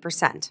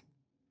 30%.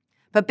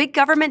 But big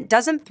government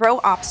doesn't throw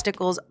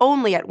obstacles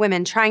only at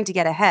women trying to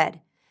get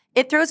ahead.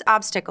 It throws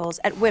obstacles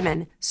at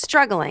women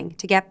struggling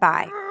to get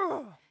by.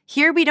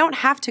 Here, we don't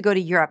have to go to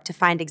Europe to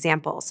find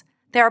examples.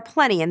 There are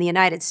plenty in the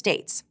United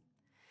States.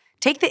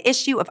 Take the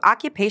issue of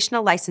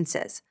occupational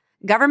licenses,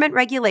 government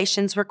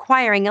regulations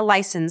requiring a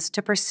license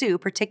to pursue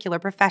particular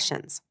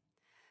professions.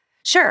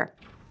 Sure,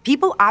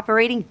 people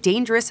operating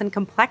dangerous and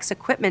complex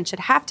equipment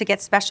should have to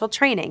get special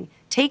training,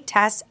 take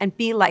tests, and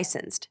be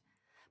licensed.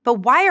 But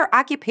why are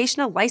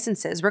occupational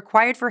licenses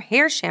required for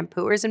hair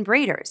shampooers and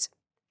braiders?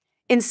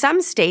 In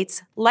some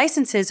states,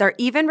 licenses are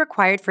even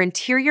required for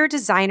interior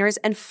designers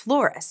and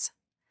florists.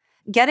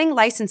 Getting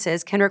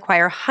licenses can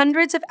require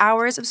hundreds of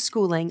hours of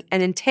schooling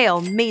and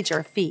entail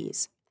major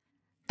fees.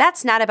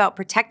 That's not about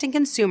protecting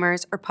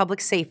consumers or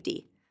public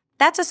safety.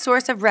 That's a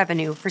source of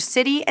revenue for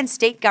city and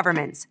state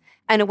governments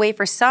and a way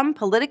for some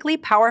politically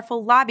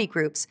powerful lobby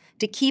groups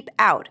to keep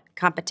out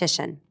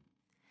competition.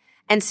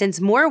 And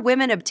since more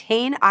women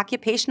obtain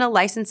occupational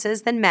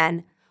licenses than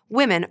men,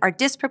 women are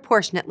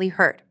disproportionately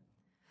hurt.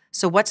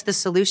 So what's the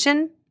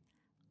solution?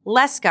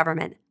 Less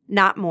government,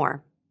 not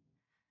more.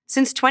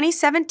 Since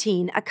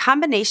 2017, a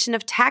combination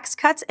of tax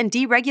cuts and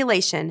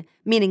deregulation,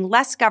 meaning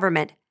less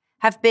government,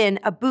 have been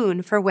a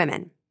boon for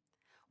women.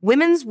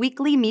 Women's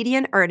weekly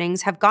median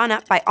earnings have gone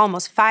up by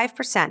almost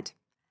 5%.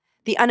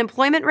 The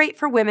unemployment rate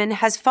for women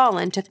has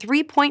fallen to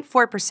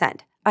 3.4%,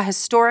 a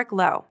historic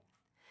low.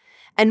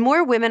 And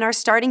more women are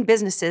starting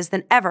businesses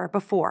than ever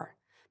before.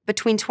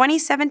 Between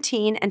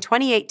 2017 and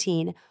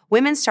 2018,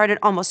 women started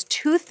almost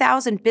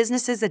 2,000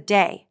 businesses a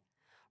day.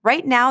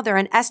 Right now, there are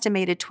an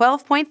estimated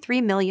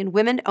 12.3 million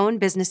women-owned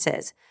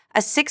businesses, a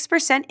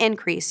 6%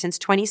 increase since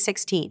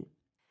 2016.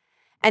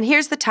 And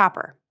here's the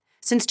topper.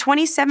 Since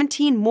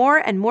 2017, more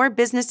and more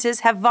businesses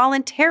have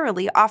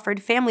voluntarily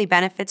offered family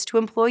benefits to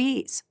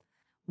employees.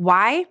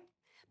 Why?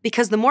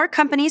 Because the more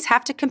companies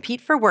have to compete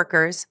for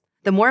workers,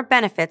 the more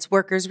benefits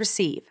workers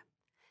receive.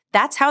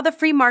 That's how the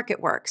free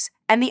market works,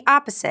 and the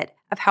opposite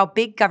of how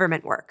big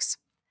government works.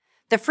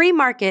 The free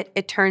market,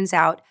 it turns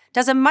out,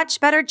 does a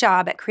much better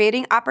job at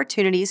creating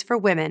opportunities for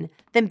women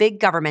than big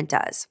government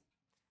does.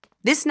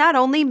 This not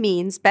only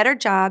means better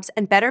jobs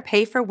and better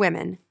pay for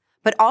women,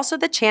 but also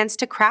the chance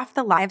to craft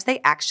the lives they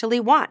actually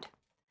want.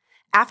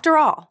 After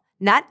all,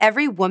 not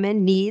every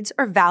woman needs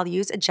or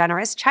values a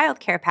generous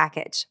childcare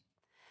package.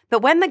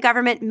 But when the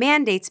government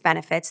mandates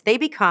benefits, they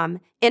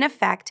become, in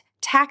effect,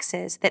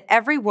 taxes that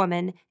every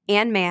woman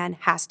and man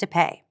has to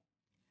pay.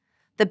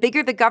 The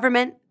bigger the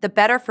government, the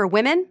better for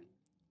women?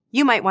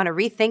 You might want to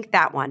rethink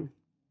that one.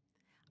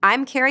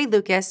 I'm Carrie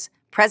Lucas,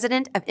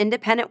 president of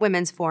Independent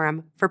Women's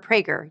Forum for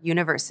Prager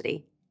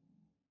University.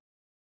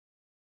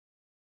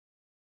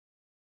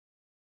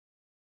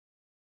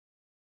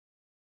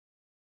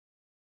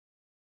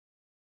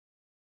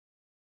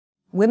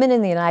 Women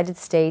in the United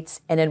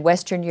States and in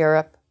Western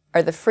Europe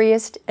are the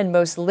freest and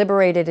most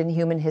liberated in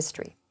human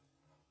history.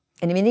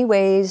 In many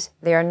ways,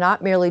 they are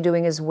not merely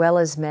doing as well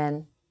as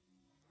men,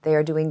 they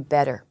are doing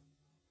better.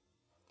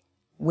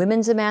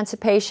 Women's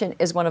emancipation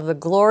is one of the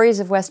glories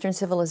of Western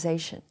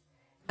civilization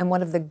and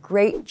one of the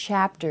great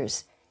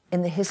chapters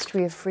in the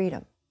history of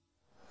freedom.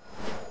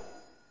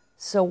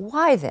 So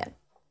why then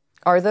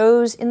are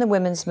those in the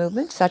women's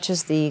movement, such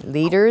as the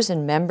leaders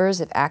and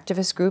members of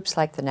activist groups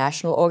like the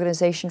National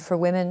Organization for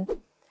Women,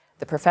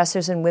 the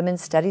professors in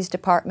women's studies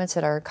departments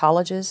at our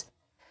colleges,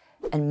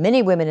 and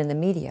many women in the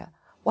media,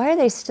 why are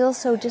they still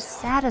so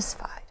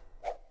dissatisfied?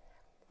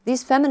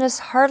 These feminists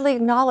hardly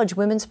acknowledge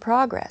women's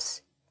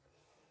progress.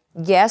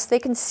 Yes, they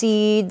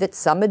concede that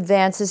some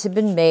advances have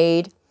been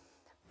made,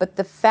 but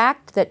the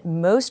fact that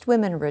most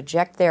women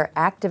reject their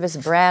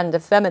activist brand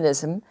of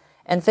feminism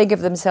and think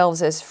of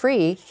themselves as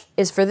free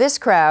is, for this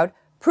crowd,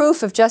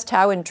 proof of just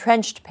how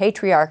entrenched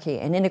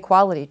patriarchy and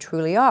inequality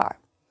truly are.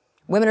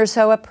 Women are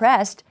so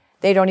oppressed,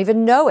 they don't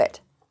even know it.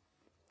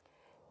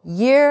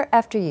 Year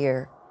after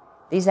year,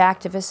 these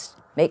activists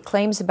make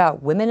claims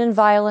about women in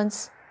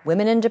violence,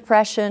 women in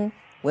depression,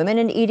 women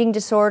in eating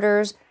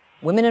disorders,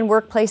 women in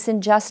workplace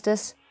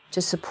injustice,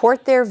 to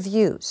support their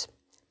views.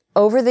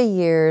 Over the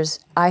years,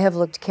 I have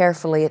looked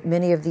carefully at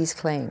many of these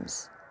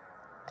claims,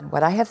 and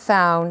what I have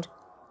found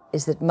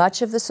is that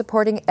much of the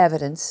supporting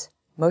evidence,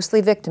 mostly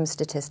victim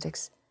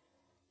statistics,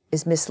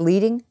 is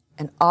misleading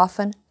and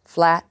often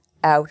flat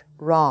out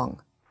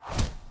wrong.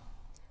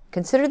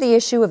 Consider the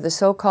issue of the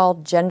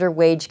so-called gender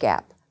wage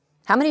gap.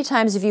 How many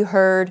times have you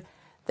heard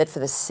that for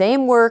the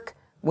same work,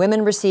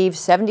 women receive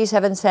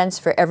 77 cents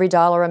for every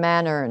dollar a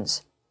man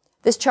earns?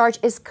 This charge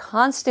is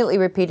constantly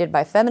repeated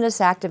by feminist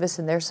activists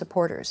and their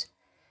supporters.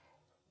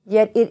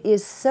 Yet it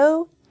is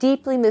so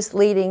deeply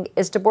misleading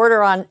as to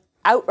border on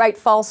outright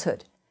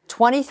falsehood.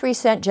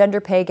 23-cent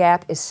gender pay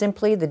gap is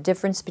simply the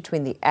difference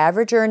between the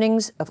average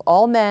earnings of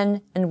all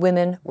men and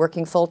women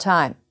working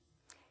full-time.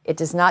 It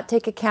does not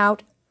take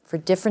account for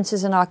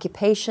differences in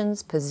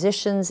occupations,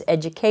 positions,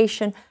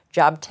 education,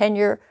 job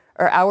tenure,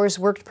 or hours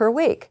worked per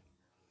week.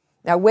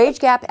 Now, wage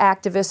gap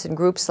activists and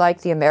groups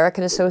like the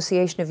American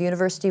Association of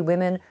University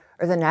Women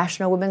or the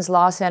National Women's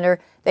Law Center,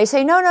 they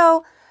say,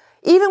 no,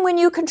 even when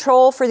you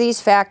control for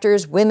these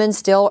factors, women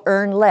still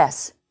earn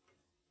less.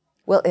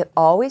 Well, it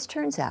always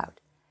turns out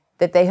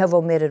that they have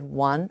omitted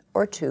one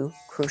or two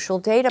crucial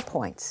data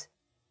points.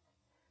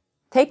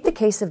 Take the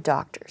case of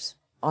doctors.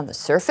 On the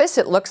surface,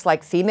 it looks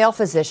like female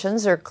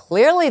physicians are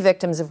clearly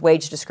victims of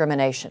wage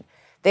discrimination.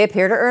 They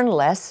appear to earn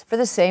less for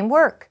the same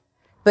work.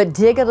 But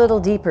dig a little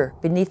deeper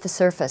beneath the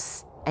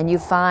surface, and you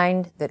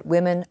find that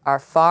women are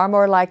far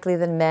more likely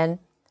than men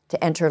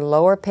to enter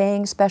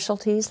lower-paying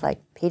specialties like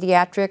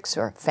pediatrics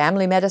or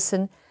family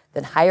medicine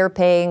than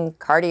higher-paying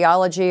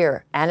cardiology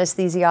or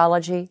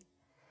anesthesiology.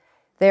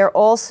 They are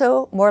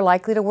also more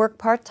likely to work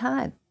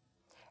part-time.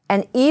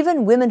 And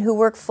even women who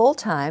work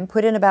full-time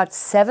put in about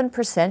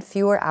 7%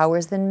 fewer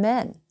hours than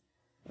men.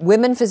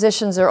 Women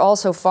physicians are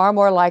also far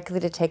more likely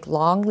to take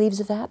long leaves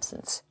of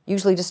absence,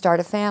 usually to start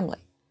a family.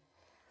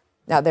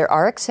 Now, there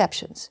are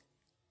exceptions,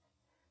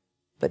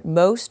 but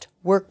most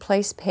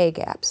workplace pay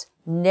gaps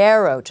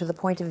narrow to the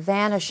point of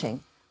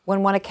vanishing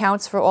when one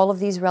accounts for all of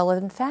these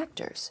relevant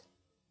factors.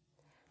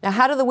 Now,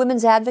 how do the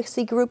women's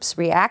advocacy groups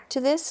react to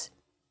this?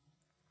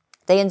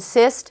 They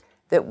insist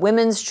that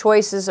women's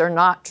choices are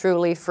not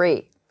truly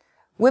free.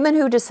 Women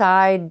who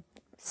decide,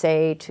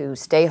 say, to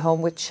stay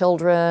home with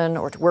children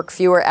or to work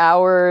fewer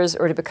hours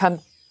or to become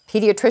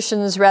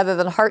pediatricians rather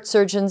than heart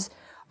surgeons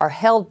are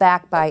held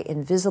back by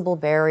invisible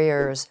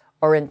barriers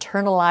or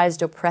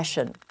internalized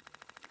oppression.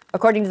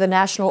 According to the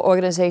National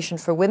Organization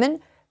for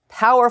Women,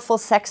 powerful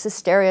sexist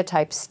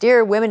stereotypes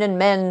steer women and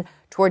men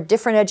toward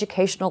different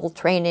educational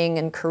training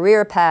and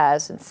career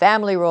paths and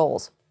family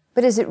roles.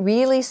 But is it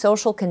really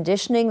social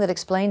conditioning that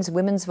explains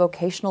women's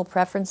vocational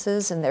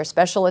preferences and their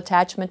special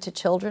attachment to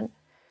children?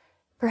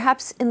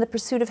 Perhaps in the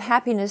pursuit of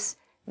happiness,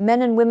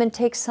 men and women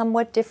take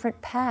somewhat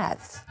different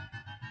paths.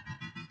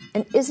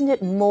 And isn't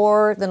it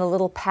more than a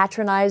little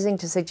patronizing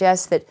to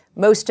suggest that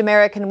most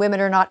American women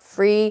are not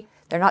free,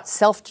 they're not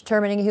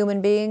self-determining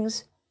human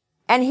beings?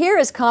 And here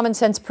is common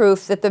sense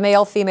proof that the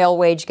male-female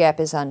wage gap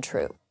is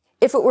untrue.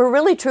 If it were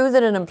really true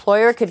that an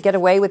employer could get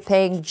away with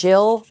paying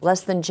Jill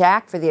less than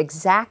Jack for the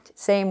exact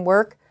same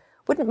work,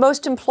 wouldn't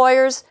most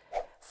employers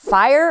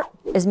fire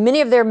as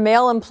many of their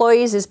male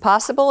employees as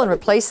possible and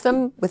replace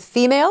them with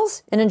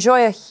females and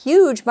enjoy a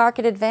huge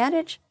market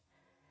advantage?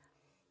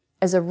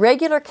 As a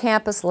regular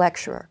campus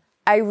lecturer,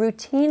 I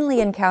routinely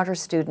encounter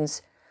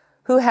students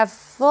who have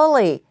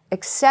fully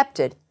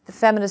accepted the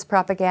feminist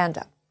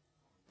propaganda.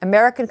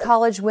 American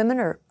college women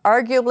are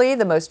arguably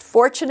the most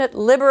fortunate,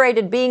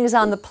 liberated beings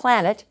on the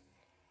planet,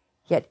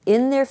 yet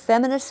in their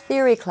feminist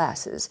theory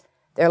classes,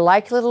 they're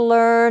likely to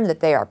learn that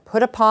they are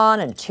put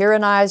upon and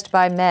tyrannized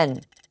by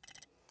men.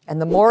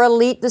 And the more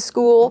elite the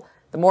school,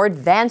 the more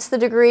advanced the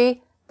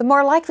degree, the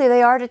more likely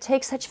they are to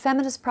take such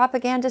feminist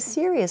propaganda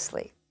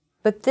seriously.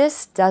 But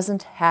this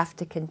doesn't have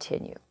to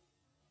continue.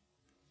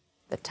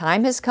 The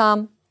time has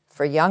come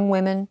for young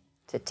women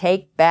to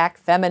take back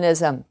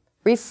feminism,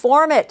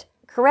 reform it,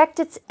 correct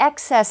its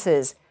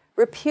excesses,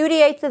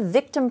 repudiate the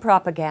victim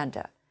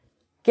propaganda,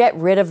 get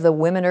rid of the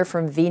women are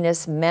from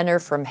Venus, men are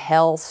from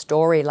hell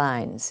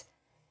storylines,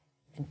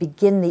 and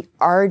begin the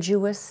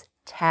arduous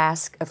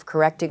task of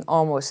correcting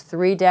almost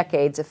 3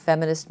 decades of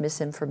feminist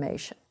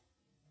misinformation.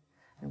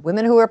 And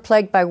women who are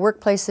plagued by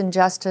workplace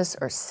injustice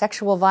or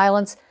sexual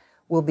violence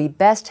will be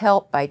best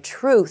helped by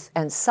truth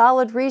and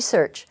solid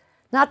research,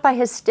 not by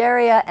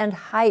hysteria and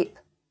hype.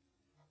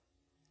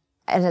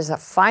 And as a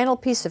final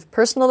piece of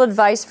personal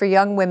advice for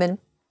young women,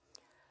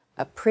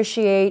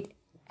 appreciate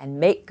and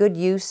make good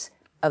use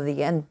of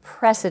the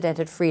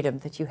unprecedented freedom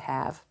that you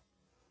have.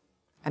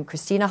 I'm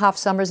Christina Hoff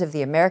Sommers of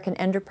the American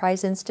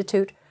Enterprise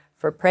Institute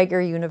for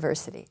Prager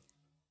University.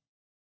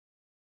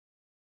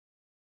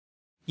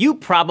 You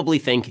probably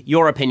think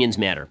your opinions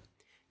matter.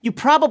 You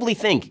probably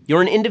think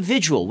you're an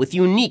individual with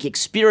unique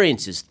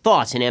experiences,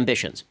 thoughts, and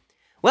ambitions.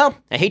 Well,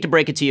 I hate to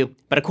break it to you,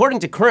 but according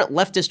to current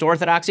leftist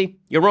orthodoxy,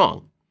 you're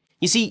wrong.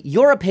 You see,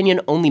 your opinion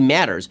only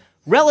matters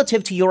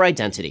relative to your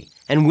identity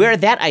and where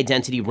that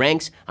identity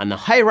ranks on the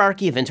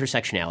hierarchy of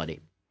intersectionality.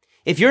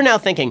 If you're now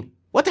thinking,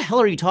 what the hell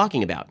are you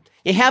talking about?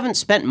 You haven't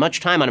spent much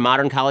time on a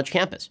modern college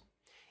campus.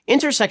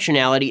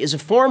 Intersectionality is a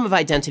form of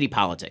identity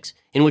politics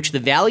in which the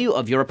value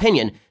of your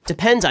opinion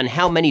depends on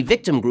how many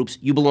victim groups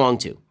you belong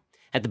to.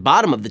 At the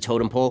bottom of the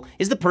totem pole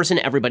is the person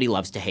everybody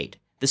loves to hate,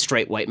 the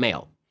straight white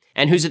male.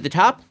 And who's at the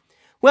top?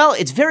 Well,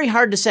 it's very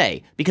hard to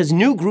say because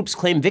new groups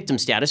claim victim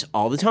status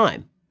all the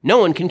time. No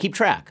one can keep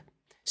track.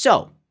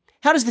 So,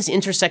 how does this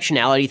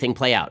intersectionality thing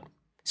play out?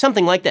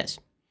 Something like this.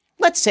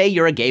 Let's say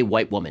you're a gay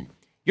white woman.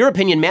 Your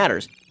opinion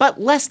matters,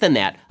 but less than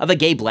that of a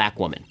gay black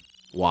woman.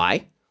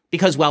 Why?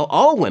 Because while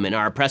all women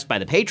are oppressed by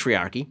the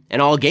patriarchy,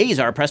 and all gays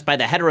are oppressed by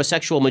the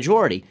heterosexual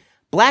majority,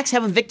 blacks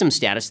have a victim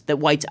status that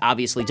whites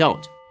obviously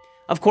don't.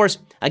 Of course,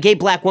 a gay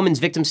black woman's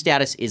victim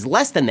status is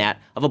less than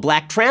that of a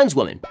black trans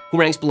woman, who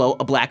ranks below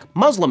a black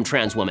Muslim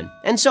trans woman,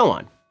 and so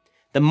on.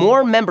 The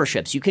more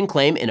memberships you can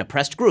claim in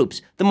oppressed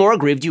groups, the more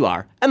aggrieved you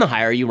are, and the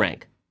higher you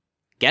rank.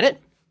 Get it?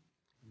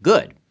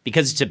 Good,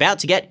 because it's about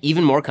to get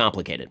even more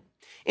complicated.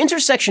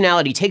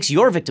 Intersectionality takes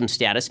your victim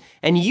status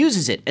and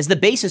uses it as the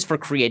basis for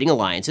creating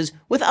alliances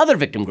with other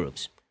victim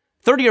groups.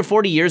 30 or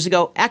 40 years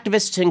ago,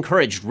 activists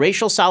encouraged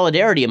racial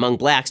solidarity among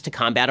blacks to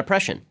combat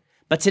oppression.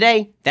 But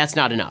today, that's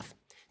not enough.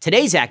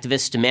 Today's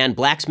activists demand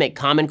blacks make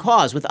common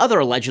cause with other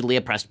allegedly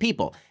oppressed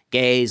people,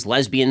 gays,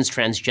 lesbians,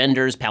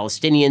 transgenders,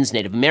 Palestinians,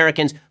 Native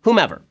Americans,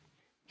 whomever.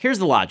 Here's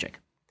the logic.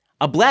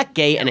 A black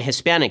gay and a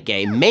Hispanic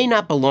gay may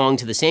not belong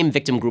to the same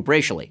victim group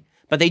racially,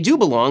 but they do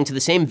belong to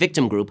the same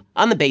victim group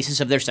on the basis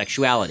of their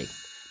sexuality.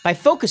 By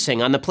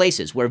focusing on the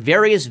places where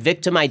various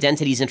victim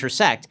identities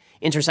intersect,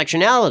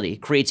 intersectionality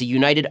creates a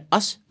united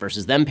us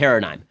versus them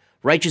paradigm,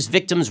 righteous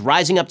victims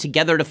rising up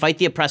together to fight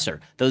the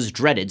oppressor, those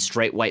dreaded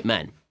straight white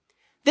men.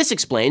 This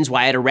explains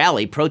why at a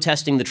rally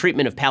protesting the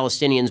treatment of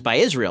Palestinians by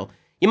Israel,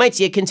 you might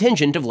see a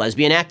contingent of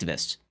lesbian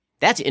activists.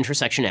 That's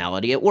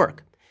intersectionality at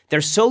work.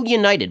 They're so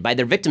united by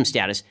their victim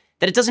status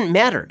that it doesn't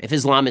matter if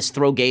Islamists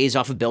throw gays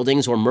off of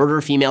buildings or murder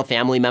female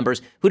family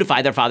members who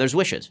defy their father's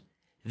wishes.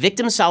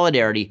 Victim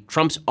solidarity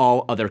trumps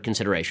all other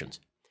considerations.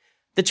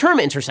 The term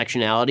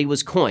intersectionality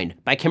was coined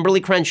by Kimberly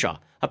Crenshaw,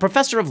 a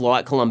professor of law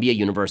at Columbia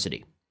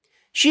University.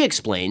 She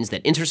explains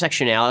that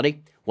intersectionality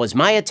was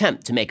my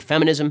attempt to make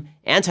feminism,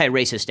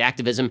 anti-racist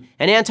activism,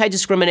 and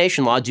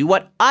anti-discrimination law do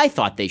what I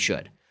thought they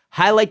should,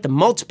 highlight the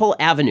multiple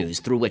avenues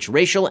through which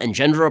racial and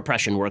gender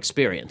oppression were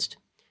experienced.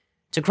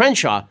 To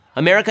Crenshaw,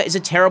 America is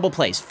a terrible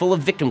place full of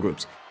victim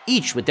groups,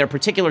 each with their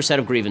particular set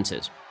of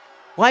grievances.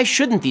 Why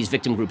shouldn't these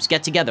victim groups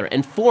get together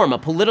and form a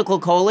political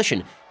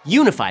coalition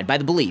unified by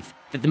the belief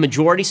that the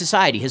majority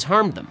society has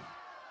harmed them?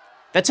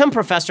 That some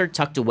professor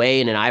tucked away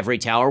in an ivory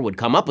tower would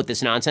come up with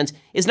this nonsense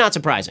is not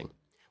surprising.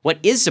 What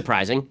is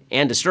surprising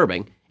and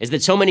disturbing is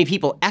that so many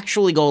people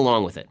actually go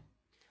along with it.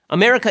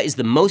 America is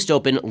the most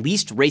open,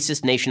 least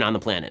racist nation on the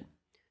planet.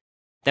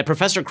 That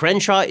Professor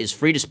Crenshaw is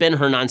free to spin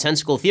her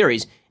nonsensical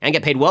theories and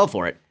get paid well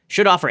for it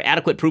should offer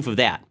adequate proof of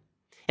that.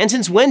 And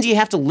since when do you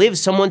have to live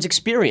someone's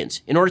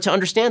experience in order to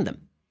understand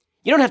them?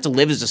 You don't have to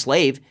live as a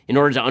slave in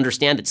order to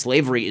understand that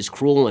slavery is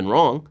cruel and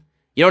wrong.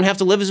 You don't have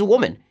to live as a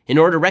woman in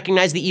order to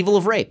recognize the evil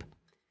of rape.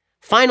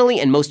 Finally,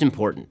 and most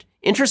important,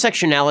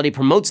 intersectionality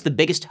promotes the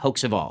biggest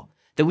hoax of all,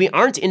 that we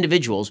aren't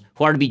individuals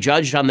who are to be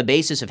judged on the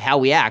basis of how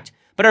we act,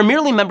 but are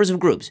merely members of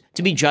groups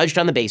to be judged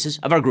on the basis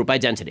of our group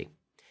identity.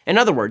 In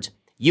other words,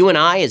 you and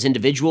I, as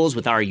individuals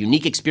with our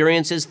unique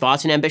experiences,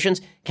 thoughts, and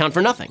ambitions, count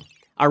for nothing.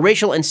 Our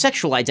racial and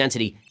sexual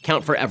identity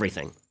count for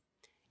everything.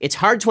 It's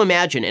hard to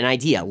imagine an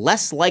idea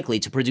less likely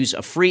to produce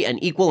a free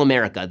and equal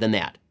America than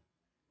that.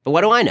 But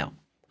what do I know?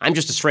 I'm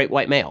just a straight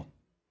white male.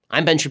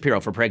 I'm Ben Shapiro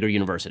for Prager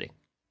University.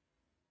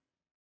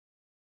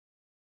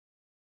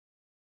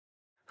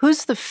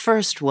 Who's the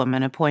first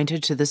woman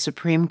appointed to the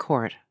Supreme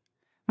Court?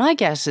 My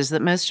guess is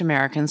that most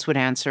Americans would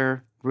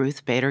answer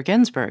Ruth Bader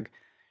Ginsburg.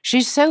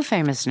 She's so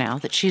famous now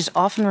that she's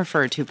often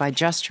referred to by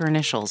just her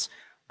initials,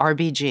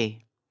 RBG.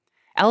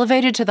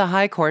 Elevated to the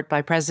High Court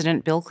by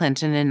President Bill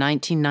Clinton in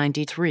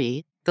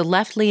 1993, the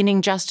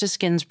left-leaning Justice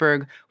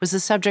Ginsburg was the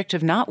subject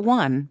of not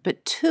one,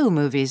 but 2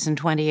 movies in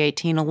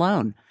 2018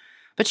 alone.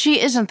 But she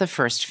isn't the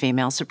first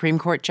female Supreme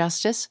Court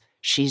justice.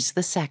 She's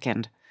the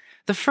second.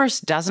 The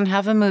first doesn't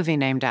have a movie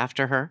named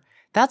after her.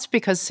 That's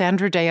because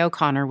Sandra Day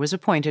O'Connor was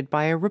appointed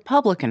by a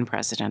Republican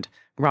president,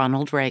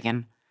 Ronald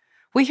Reagan.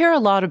 We hear a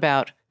lot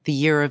about the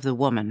Year of the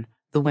Woman,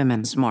 the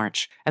Women's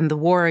March, and the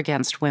war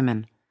against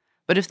women.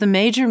 But if the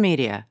major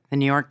media, the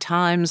New York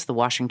Times, the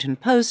Washington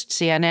Post,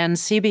 CNN,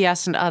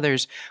 CBS, and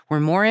others, were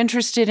more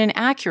interested in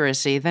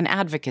accuracy than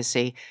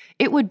advocacy,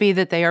 it would be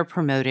that they are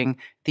promoting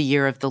the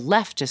Year of the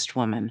Leftist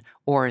Woman,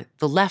 or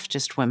the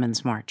Leftist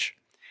Women's March.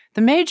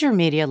 The major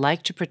media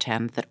like to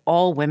pretend that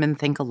all women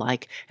think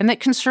alike and that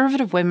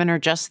conservative women are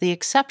just the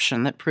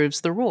exception that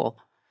proves the rule.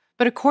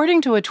 But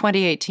according to a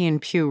 2018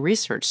 Pew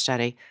Research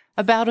study,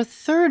 about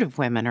 1/3 of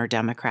women are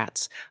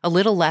Democrats, a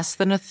little less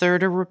than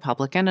 1/3 are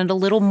Republican, and a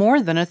little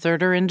more than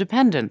 1/3 are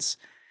independents.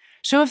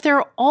 So if there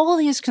are all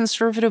these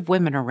conservative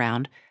women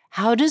around,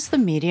 how does the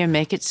media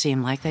make it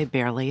seem like they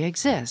barely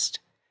exist?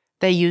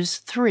 They use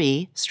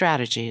 3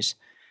 strategies.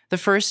 The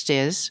first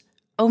is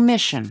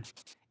omission.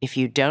 If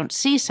you don't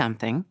see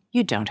something,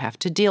 you don't have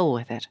to deal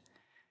with it.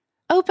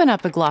 Open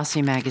up a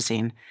glossy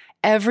magazine.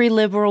 Every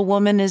liberal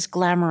woman is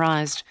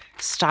glamorized,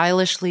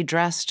 stylishly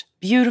dressed,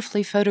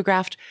 beautifully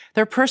photographed.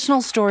 Their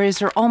personal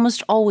stories are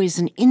almost always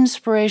an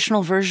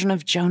inspirational version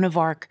of Joan of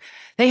Arc.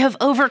 They have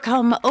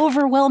overcome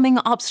overwhelming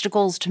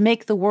obstacles to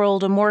make the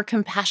world a more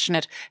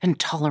compassionate and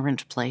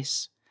tolerant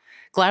place.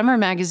 Glamour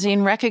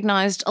magazine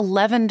recognized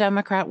 11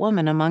 Democrat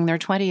women among their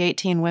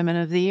 2018 Women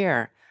of the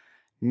Year.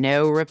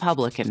 No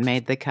Republican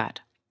made the cut.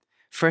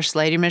 First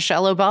Lady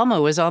Michelle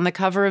Obama was on the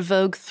cover of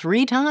Vogue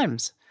 3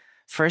 times.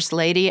 First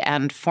Lady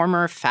and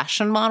former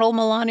fashion model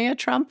Melania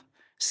Trump?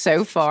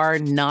 So far,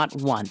 not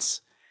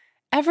once.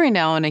 Every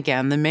now and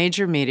again, the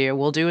major media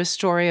will do a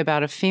story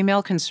about a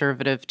female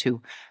conservative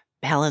to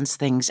balance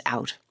things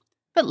out.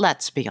 But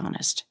let's be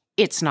honest,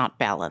 it's not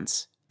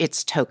balance,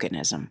 it's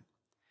tokenism.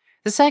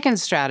 The second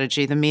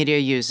strategy the media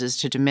uses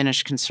to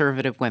diminish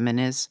conservative women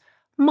is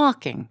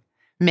mocking.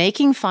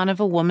 Making fun of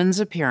a woman's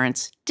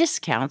appearance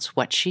discounts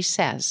what she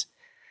says.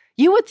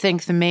 You would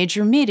think the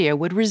major media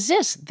would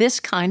resist this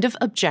kind of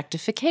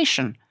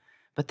objectification,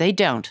 but they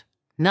don't,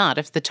 not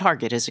if the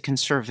target is a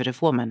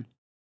conservative woman.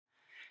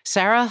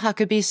 Sarah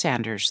Huckabee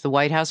Sanders, the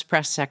White House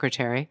press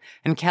secretary,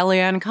 and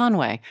Kellyanne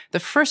Conway, the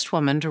first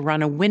woman to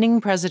run a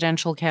winning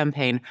presidential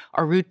campaign,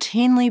 are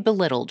routinely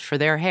belittled for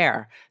their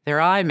hair,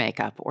 their eye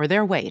makeup, or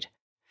their weight.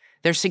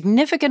 Their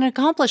significant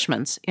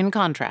accomplishments, in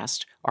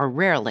contrast, are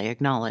rarely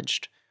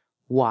acknowledged.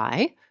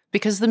 Why?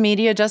 Because the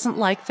media doesn't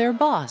like their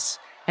boss,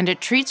 and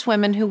it treats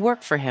women who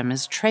work for him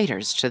as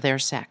traitors to their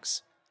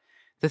sex.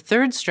 The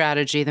third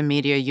strategy the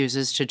media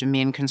uses to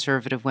demean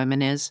conservative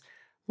women is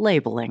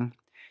labeling.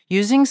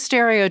 Using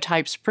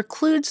stereotypes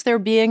precludes there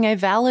being a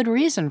valid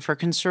reason for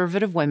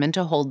conservative women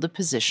to hold the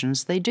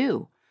positions they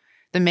do.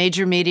 The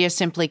major media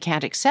simply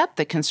can't accept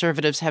that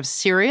conservatives have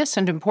serious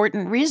and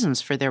important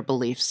reasons for their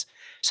beliefs,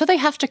 so they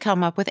have to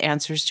come up with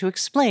answers to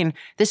explain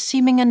this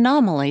seeming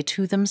anomaly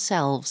to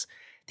themselves.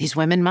 These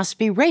women must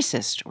be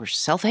racist or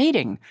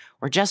self-hating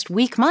or just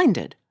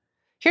weak-minded.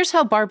 Here's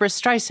how Barbara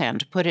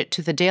Streisand put it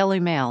to the Daily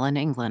Mail in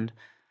England.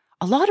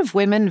 A lot of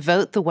women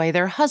vote the way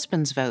their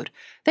husbands vote.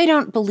 They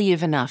don't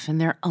believe enough in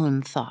their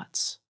own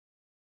thoughts.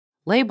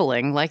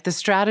 Labeling, like the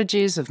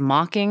strategies of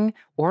mocking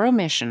or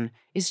omission,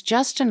 is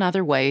just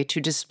another way to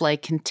display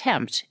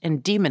contempt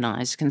and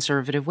demonize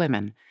conservative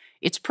women.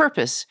 Its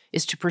purpose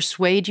is to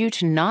persuade you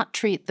to not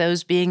treat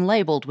those being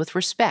labeled with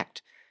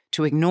respect,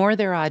 to ignore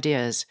their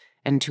ideas,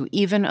 and to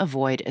even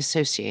avoid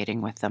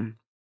associating with them.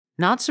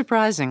 Not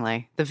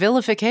surprisingly, the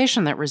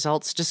vilification that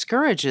results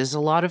discourages a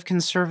lot of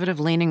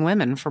conservative-leaning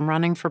women from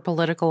running for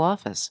political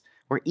office,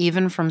 or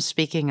even from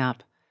speaking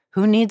up.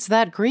 Who needs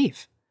that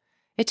grief?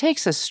 It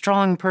takes a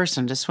strong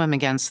person to swim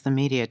against the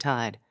media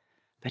tide.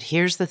 But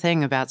here's the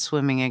thing about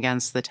swimming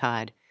against the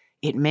tide.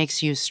 It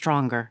makes you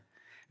stronger.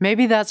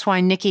 Maybe that's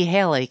why Nikki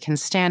Haley can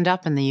stand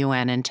up in the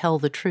UN and tell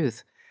the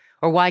truth,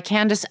 or why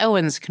Candace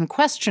Owens can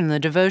question the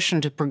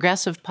devotion to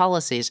progressive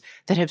policies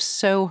that have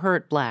so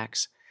hurt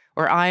blacks,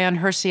 or Ayaan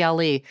Hirsi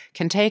Ali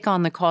can take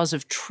on the cause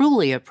of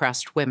truly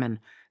oppressed women,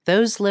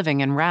 those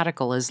living in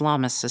radical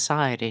Islamist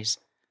societies.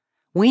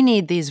 We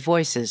need these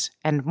voices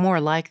and more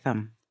like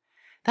them.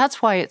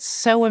 That's why it's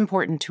so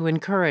important to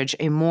encourage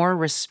a more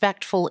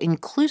respectful,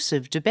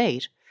 inclusive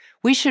debate.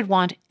 We should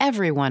want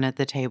everyone at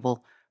the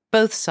table,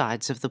 both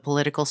sides of the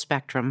political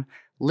spectrum,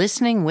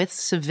 listening with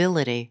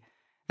civility.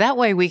 That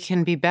way we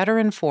can be better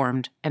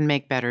informed and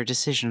make better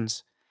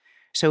decisions.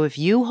 So if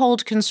you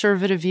hold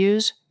conservative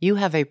views, you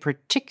have a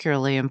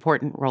particularly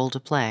important role to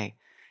play.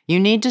 You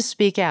need to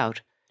speak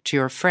out to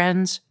your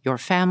friends, your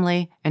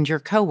family, and your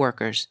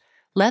coworkers.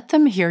 Let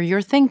them hear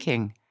your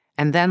thinking,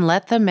 and then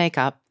let them make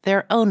up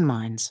their own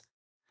minds.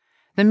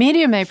 The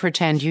media may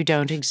pretend you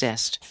don't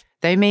exist.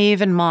 They may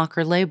even mock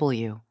or label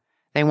you.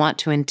 They want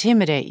to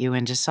intimidate you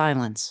into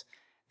silence.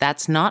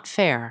 That's not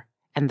fair,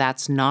 and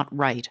that's not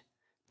right.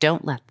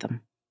 Don't let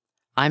them.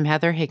 I'm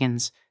Heather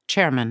Higgins,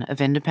 chairman of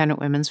Independent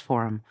Women's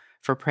Forum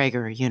for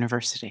Prager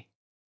University.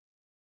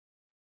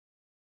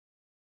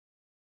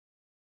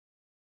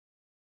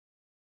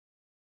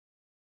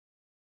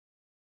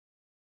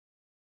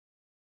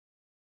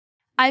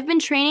 I've been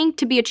training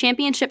to be a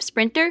championship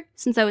sprinter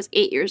since I was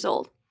 8 years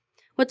old.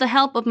 With the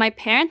help of my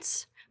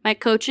parents, my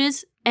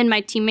coaches, and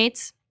my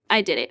teammates,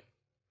 I did it.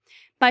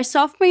 By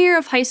sophomore year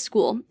of high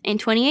school, in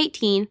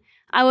 2018,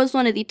 I was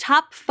one of the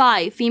top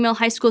 5 female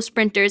high school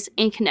sprinters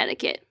in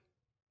Connecticut.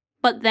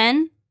 But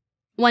then,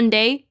 one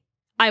day,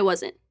 I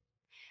wasn't.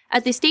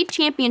 At the state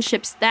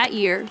championships that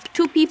year,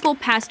 2 people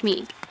passed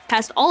me,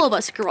 passed all of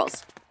us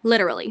girls,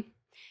 literally.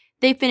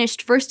 They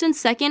finished first and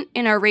second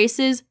in our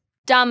races,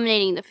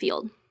 dominating the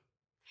field.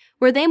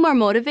 Were they more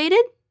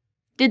motivated?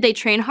 Did they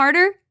train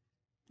harder?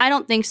 I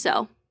don't think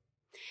so.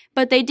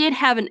 But they did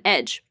have an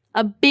edge,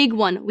 a big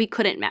one we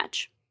couldn't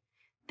match.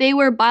 They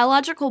were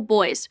biological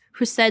boys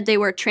who said they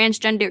were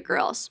transgender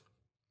girls.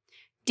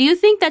 Do you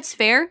think that's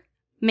fair?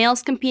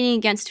 Males competing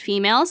against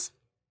females?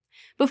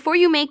 Before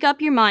you make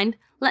up your mind,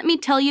 let me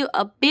tell you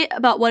a bit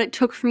about what it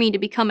took for me to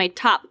become a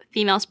top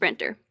female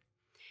sprinter.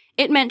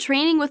 It meant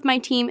training with my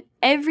team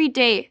every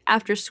day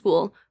after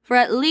school for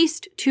at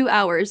least 2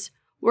 hours,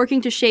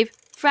 working to shave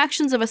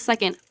fractions of a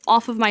second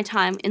off of my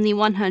time in the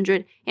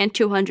 100 and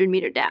 200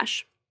 meter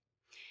dash.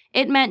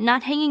 It meant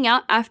not hanging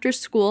out after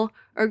school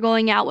or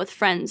going out with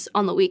friends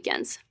on the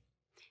weekends.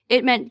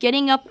 It meant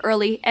getting up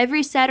early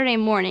every Saturday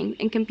morning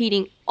and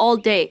competing all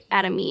day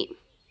at a meet.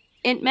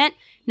 It meant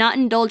not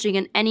indulging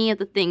in any of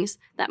the things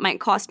that might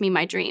cost me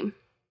my dream.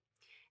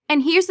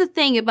 And here's the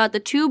thing about the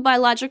 2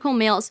 biological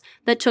males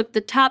that took the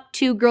top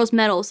 2 girls'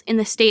 medals in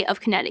the state of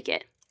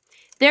Connecticut.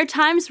 Their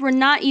times were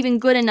not even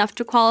good enough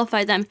to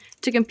qualify them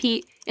to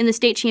compete in the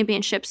state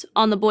championships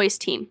on the boys'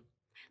 team.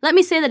 Let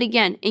me say that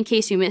again in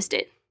case you missed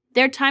it.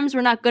 Their times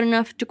were not good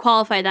enough to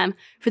qualify them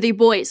for the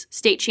boys'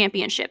 state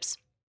championships.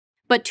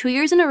 But 2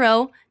 years in a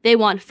row, they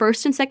won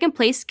first and second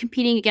place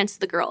competing against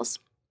the girls.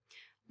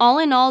 All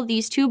in all,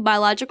 these 2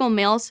 biological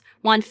males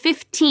won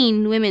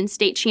 15 women's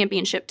state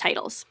championship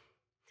titles.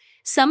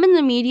 Some in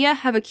the media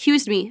have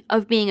accused me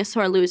of being a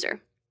sore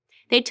loser.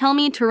 They tell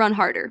me to run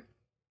harder.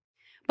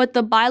 But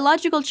the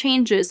biological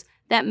changes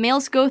that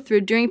males go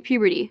through during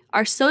puberty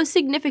are so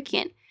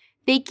significant,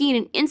 they gain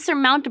an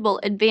insurmountable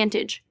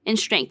advantage in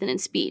strength and in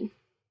speed.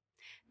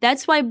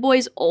 That's why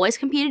boys always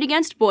competed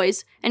against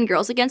boys and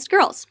girls against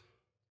girls.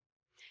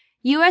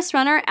 U.S.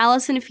 runner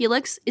Allison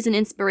Felix is an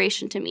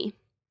inspiration to me.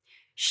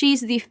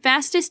 She's the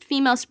fastest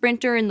female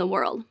sprinter in the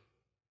world.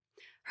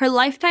 Her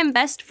lifetime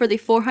best for the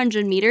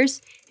 400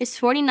 meters is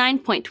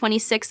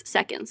 49.26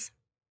 seconds.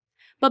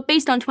 But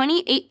based on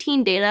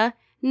 2018 data,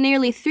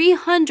 nearly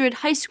 300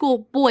 high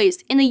school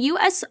boys in the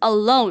U.S.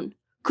 alone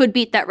could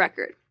beat that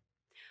record.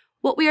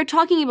 What we are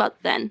talking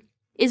about then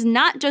is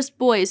not just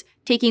boys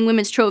taking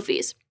women's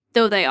trophies,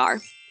 though they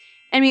are.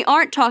 And we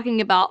aren't talking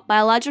about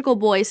biological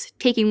boys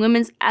taking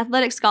women's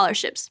athletic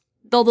scholarships,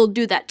 though they'll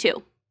do that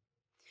too.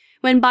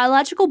 When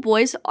biological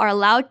boys are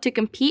allowed to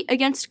compete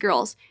against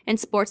girls in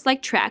sports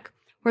like track,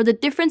 where the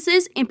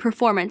differences in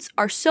performance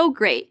are so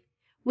great,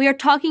 we are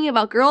talking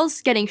about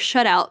girls getting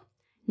shut out,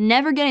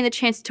 never getting the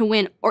chance to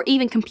win or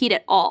even compete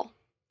at all.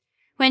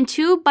 When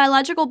 2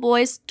 biological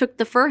boys took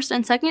the first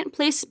and second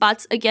place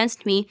spots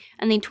against me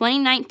in the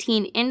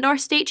 2019 Indoor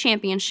State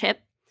Championship,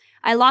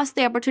 I lost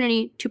the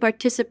opportunity to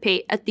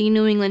participate at the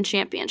New England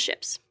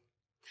Championships.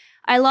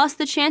 I lost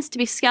the chance to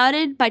be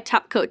scouted by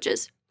top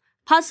coaches,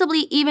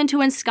 possibly even to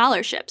win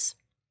scholarships.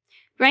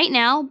 Right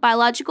now,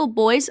 biological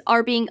boys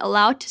are being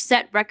allowed to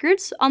set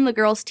records on the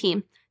girls'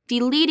 team,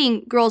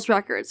 deleting girls'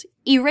 records,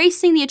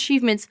 erasing the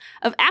achievements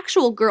of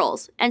actual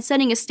girls, and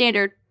setting a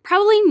standard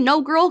probably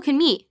no girl can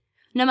meet,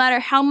 no matter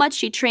how much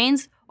she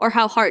trains or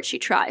how hard she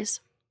tries.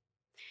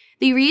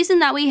 The reason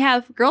that we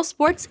have girls'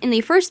 sports in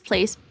the first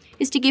place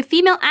is to give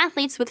female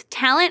athletes with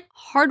talent,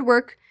 hard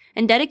work,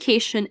 and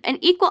dedication an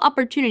equal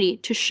opportunity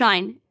to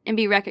shine and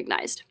be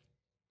recognized.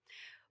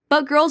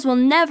 But girls will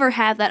never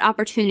have that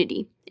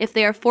opportunity if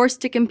they are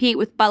forced to compete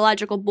with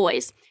biological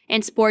boys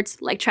in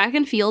sports like track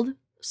and field,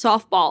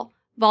 softball,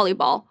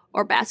 volleyball,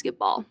 or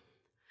basketball.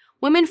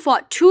 Women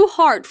fought too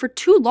hard for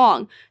too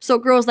long so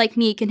girls like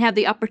me can have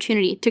the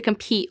opportunity to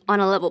compete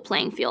on a level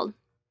playing field.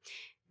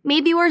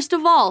 Maybe worst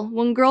of all,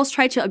 when girls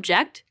try to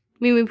object,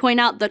 when we point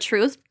out the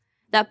truth,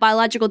 that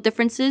biological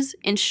differences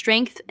in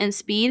strength and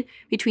speed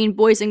between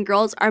boys and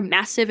girls are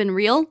massive and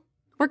real,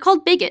 we're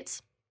called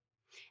bigots.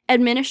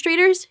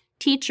 Administrators,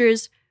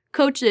 teachers,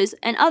 coaches,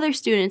 and other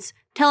students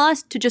tell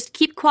us to just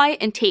keep quiet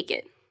and take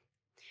it.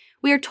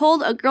 We are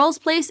told a girl's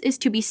place is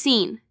to be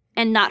seen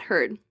and not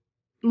heard.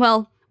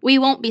 Well, we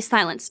won't be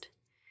silenced.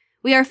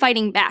 We are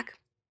fighting back.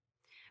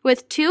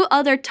 With 2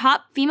 other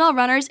top female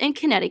runners in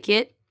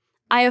Connecticut,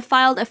 I have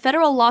filed a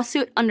federal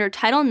lawsuit under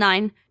Title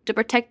IX to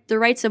protect the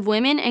rights of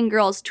women and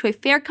girls to a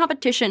fair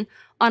competition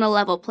on a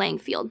level playing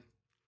field.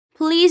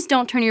 Please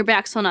don't turn your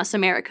backs on us,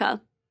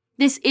 America.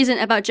 This isn't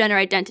about gender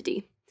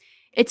identity.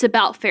 It's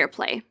about fair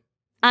play.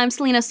 I'm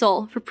Selena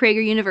Soul for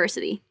Prager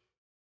University.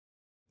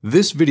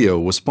 This video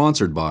was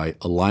sponsored by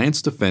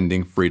Alliance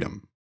Defending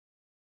Freedom.